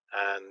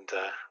 and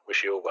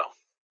wish you all well.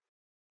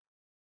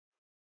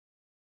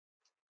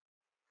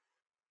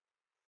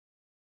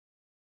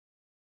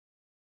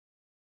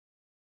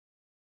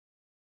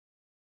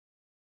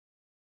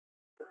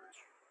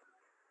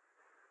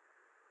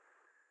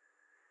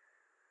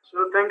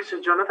 So thanks,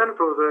 Jonathan,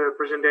 for the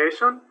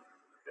presentation.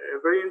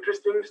 Very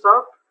interesting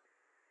stuff.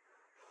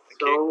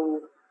 Thank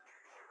you.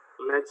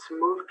 Let's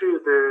move to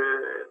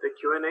the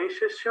Q&A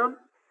session.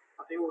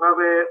 I think we have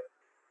a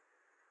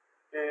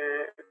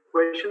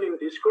question in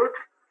Discord.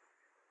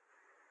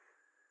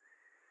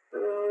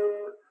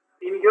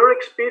 In your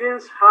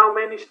experience, how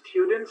many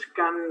students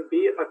can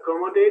be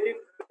accommodated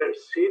per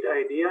seed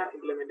idea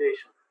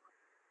implementation?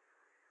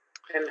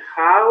 And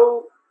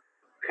how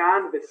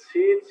can the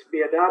seeds be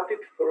adapted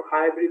for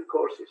hybrid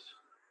courses?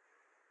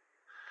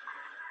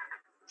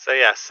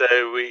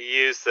 So we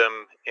use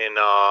them in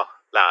our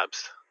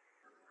labs.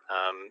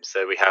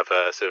 So we have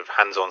a sort of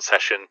hands-on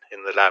session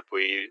in the lab.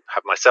 We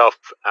have myself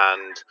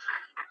and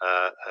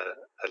a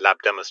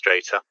lab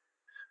demonstrator.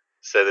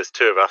 So there's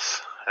 2 of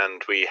us,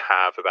 and we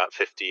have about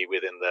 50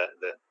 within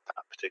that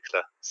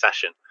particular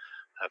session,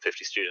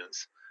 50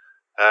 students.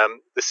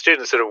 The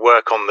students sort of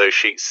work on those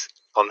sheets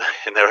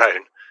in their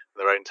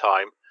own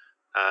time,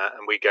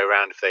 and we go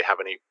around if they have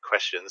any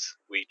questions.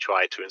 We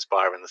try to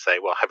inspire them and say,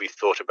 well, have you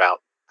thought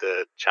about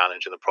the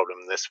challenge and the problem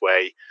in this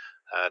way?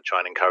 Try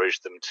and encourage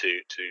them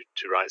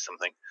to write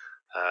something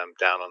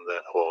down on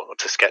or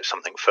to sketch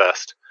something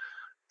first.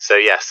 So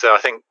so I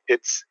think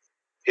it's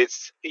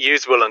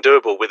usable and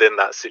doable within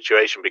that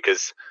situation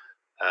because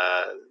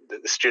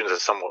the students are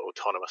somewhat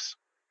autonomous.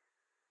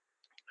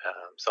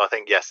 So I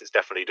think yes, it's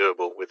definitely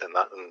doable within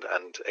that,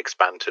 and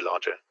expand to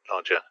larger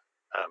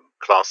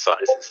class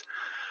sizes.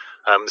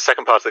 The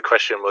second part of the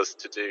question was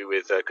to do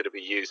with could it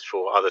be used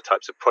for other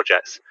types of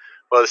projects?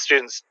 Well, the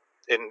students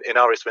in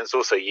our experience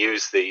also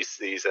use these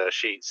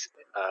sheets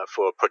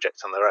for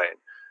projects on their own.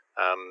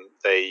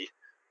 They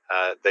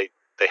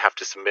have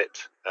to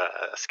submit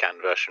a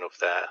scanned version of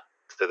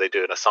so they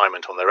do an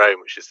assignment on their own,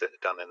 which is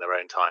done in their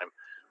own time,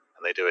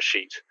 and they do a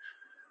sheet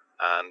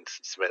and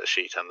submit the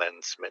sheet and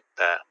then submit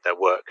their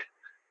work,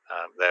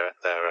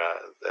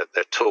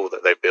 their tool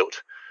that they've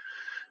built.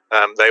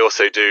 They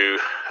also do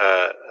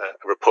a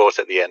report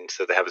at the end,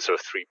 so they have a sort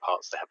of 3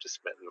 parts they have to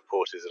submit. The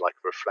report is like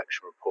a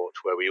reflection report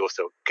where we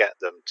also get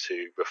them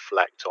to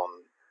reflect on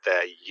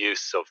their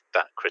use of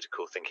that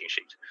critical thinking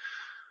sheet.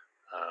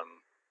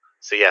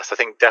 So yes, I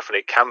think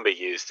definitely it can be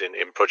used in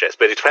projects,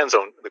 but it depends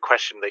on the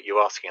question that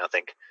you're asking. I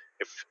think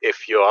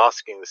if you're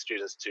asking the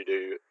students to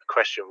do a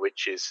question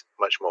which is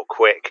much more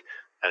quick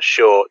and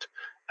short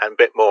and a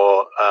bit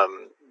more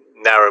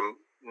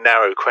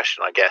narrow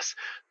question, I guess,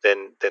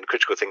 then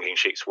critical thinking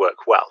sheets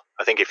work well.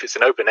 I think if it's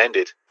an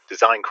open-ended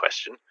design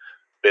question,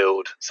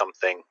 build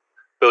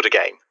a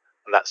game,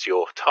 and that's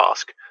your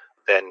task,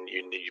 then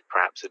you need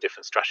perhaps a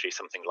different strategy.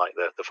 Something like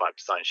the 5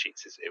 design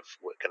sheets is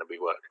going to be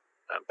work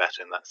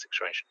better in that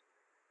situation.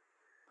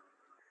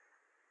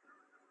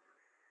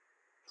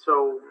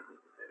 So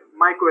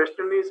my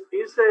question is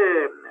the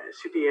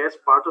CTS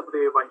part of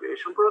the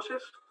evaluation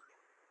process?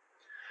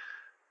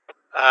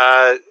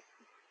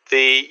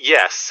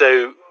 Yes,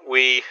 so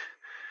we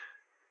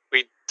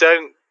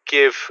don't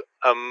give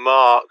a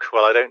mark.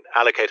 Well, I don't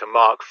allocate a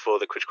mark for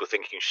the critical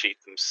thinking sheet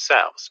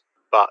themselves,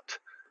 but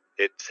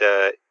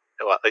I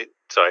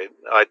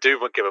do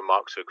give a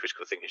mark to a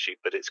critical thinking sheet,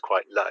 but it's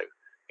quite low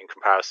in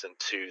comparison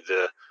to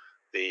the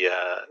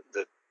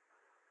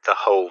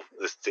whole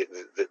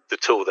the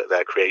tool that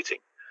they're creating.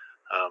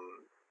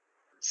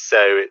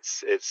 So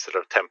it's sort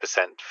of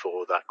 10%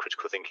 for that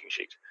critical thinking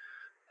sheet.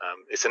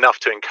 It's enough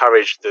to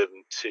encourage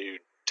them to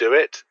do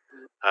it.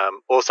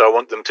 Also, I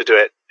want them to do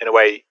it in a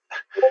way.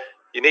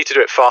 You need to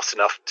do it fast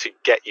enough to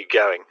get you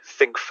going.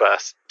 Think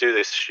first, do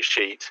this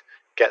sheet,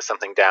 get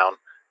something down,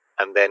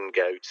 and then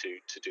go to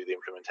do the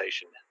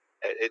implementation.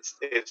 It's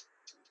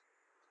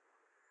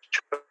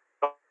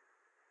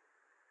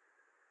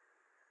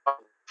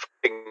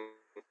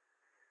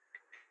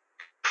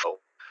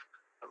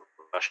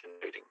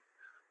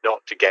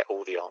not to get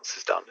all the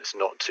answers done. It's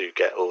not to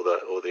get all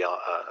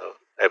the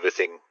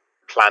everything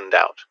planned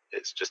out.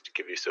 It's just to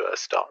give you a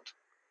start.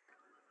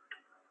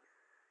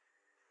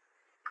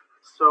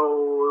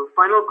 So,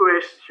 final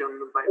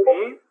question by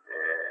me.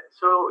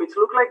 So it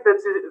looks like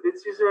that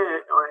this is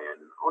an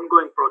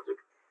ongoing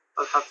project.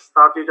 that had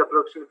started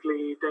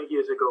approximately 10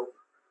 years ago,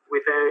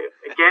 with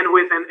again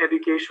with an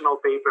educational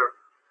paper.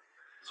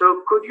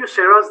 So could you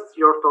share us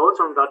your thoughts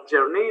on that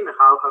journey and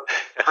how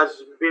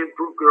has been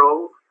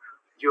grown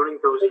during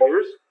those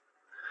years?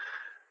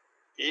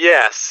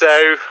 Yeah,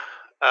 so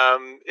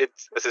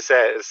it's as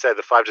I said,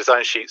 the 5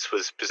 design sheets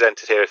was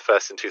presented here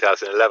first in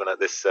 2011 at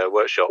this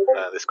workshop,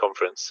 this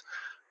conference.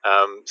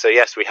 So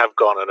yes, we have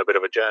gone on a bit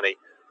of a journey.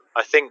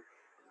 I think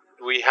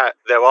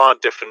there are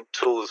different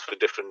tools for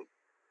different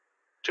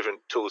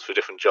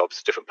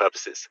jobs, different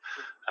purposes.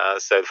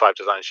 So the 5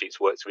 design sheets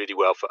works really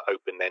well for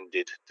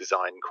open-ended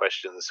design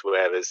questions,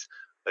 whereas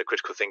the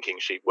critical thinking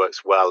sheet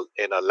works well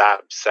in a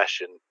lab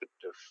session,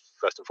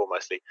 first and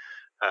foremostly,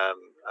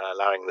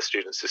 allowing the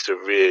students to sort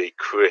of really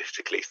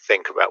critically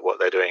think about what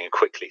they're doing and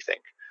quickly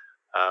think.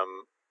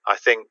 I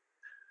think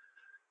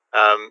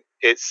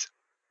it's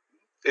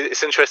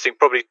interesting.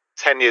 Probably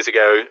 10 years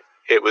ago,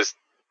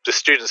 the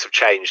students have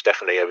changed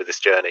definitely over this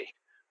journey.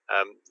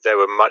 They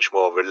were much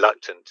more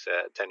reluctant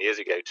 10 years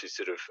ago to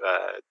sort of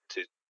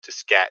to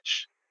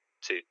sketch,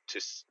 to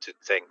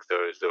think. They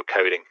were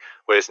coding.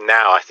 Whereas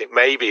now, I think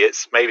maybe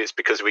it's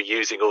because we're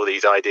using all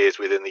these ideas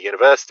within the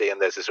university,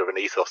 and there's a sort of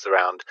an ethos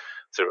around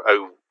sort of,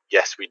 oh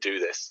yes, we do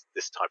this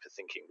type of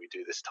thinking, we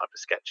do this type of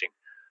sketching.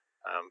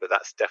 But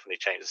that's definitely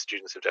changed. The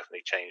students have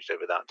definitely changed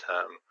over that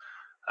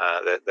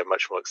term. They're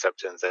much more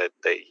accepting.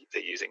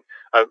 They're using.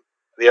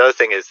 The other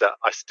thing is that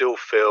I still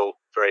feel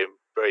very,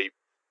 very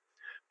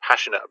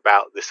passionate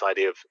about this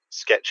idea of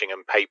sketching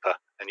and paper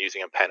and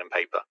using a pen and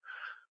paper.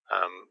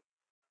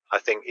 I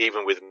think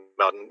even with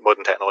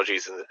modern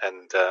technologies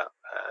and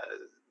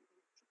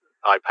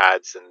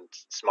iPads and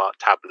smart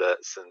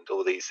tablets and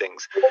all these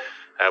things,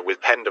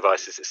 with pen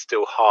devices, it's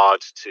still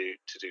hard to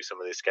do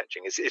some of this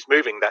sketching. It's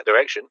moving that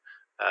direction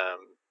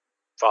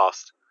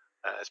fast.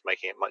 It's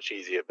making it much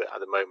easier, but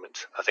at the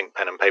moment, I think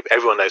pen and paper.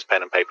 Everyone knows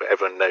pen and paper.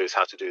 Everyone knows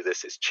how to do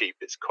this. It's cheap.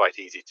 It's quite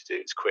easy to do.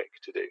 It's quick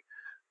to do.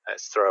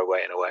 It's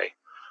throwaway in a way.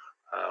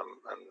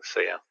 And so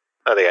yeah,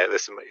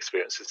 there's some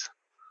experiences.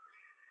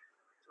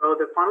 So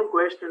the final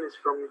question is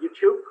from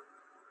YouTube.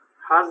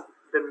 Has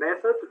the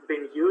method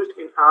been used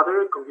in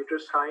other computer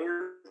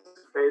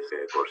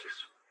science-based courses?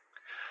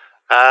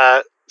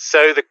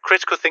 So the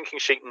critical thinking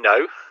sheet,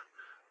 no.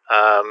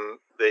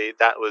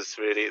 That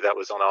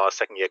was on our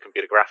second year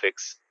computer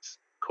graphics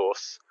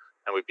course,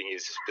 and we've been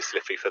used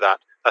specifically for that.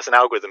 That's an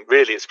algorithm.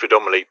 Really, it's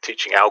predominantly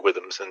teaching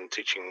algorithms and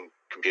teaching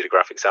computer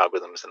graphics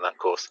algorithms in that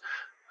course.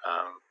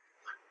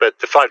 But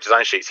the 5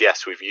 design sheets,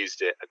 yes, we've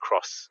used it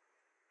across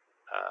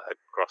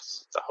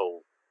the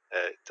whole.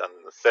 Done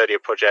the third-year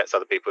projects.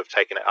 Other people have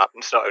taken it up.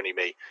 And it's not only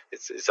me.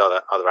 It's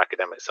other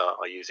academics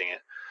are using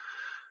it.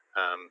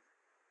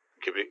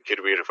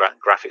 Computer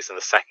graphics in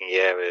the second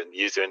year, and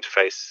user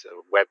interface,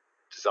 web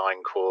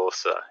design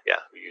course.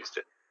 Yeah, we used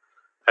it.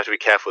 Have to be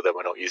careful that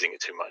we're not using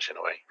it too much in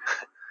a way.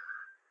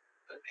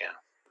 But, yeah.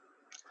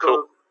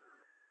 Cool.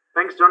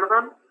 Thanks,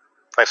 Jonathan.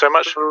 Thanks very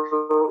much.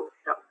 So,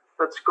 yeah,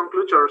 that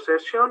concludes our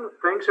session.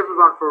 Thanks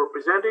everyone for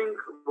presenting,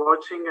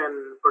 watching,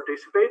 and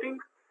participating.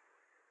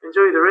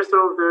 Enjoy the rest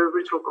of the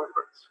virtual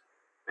conference.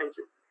 Thank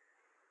you.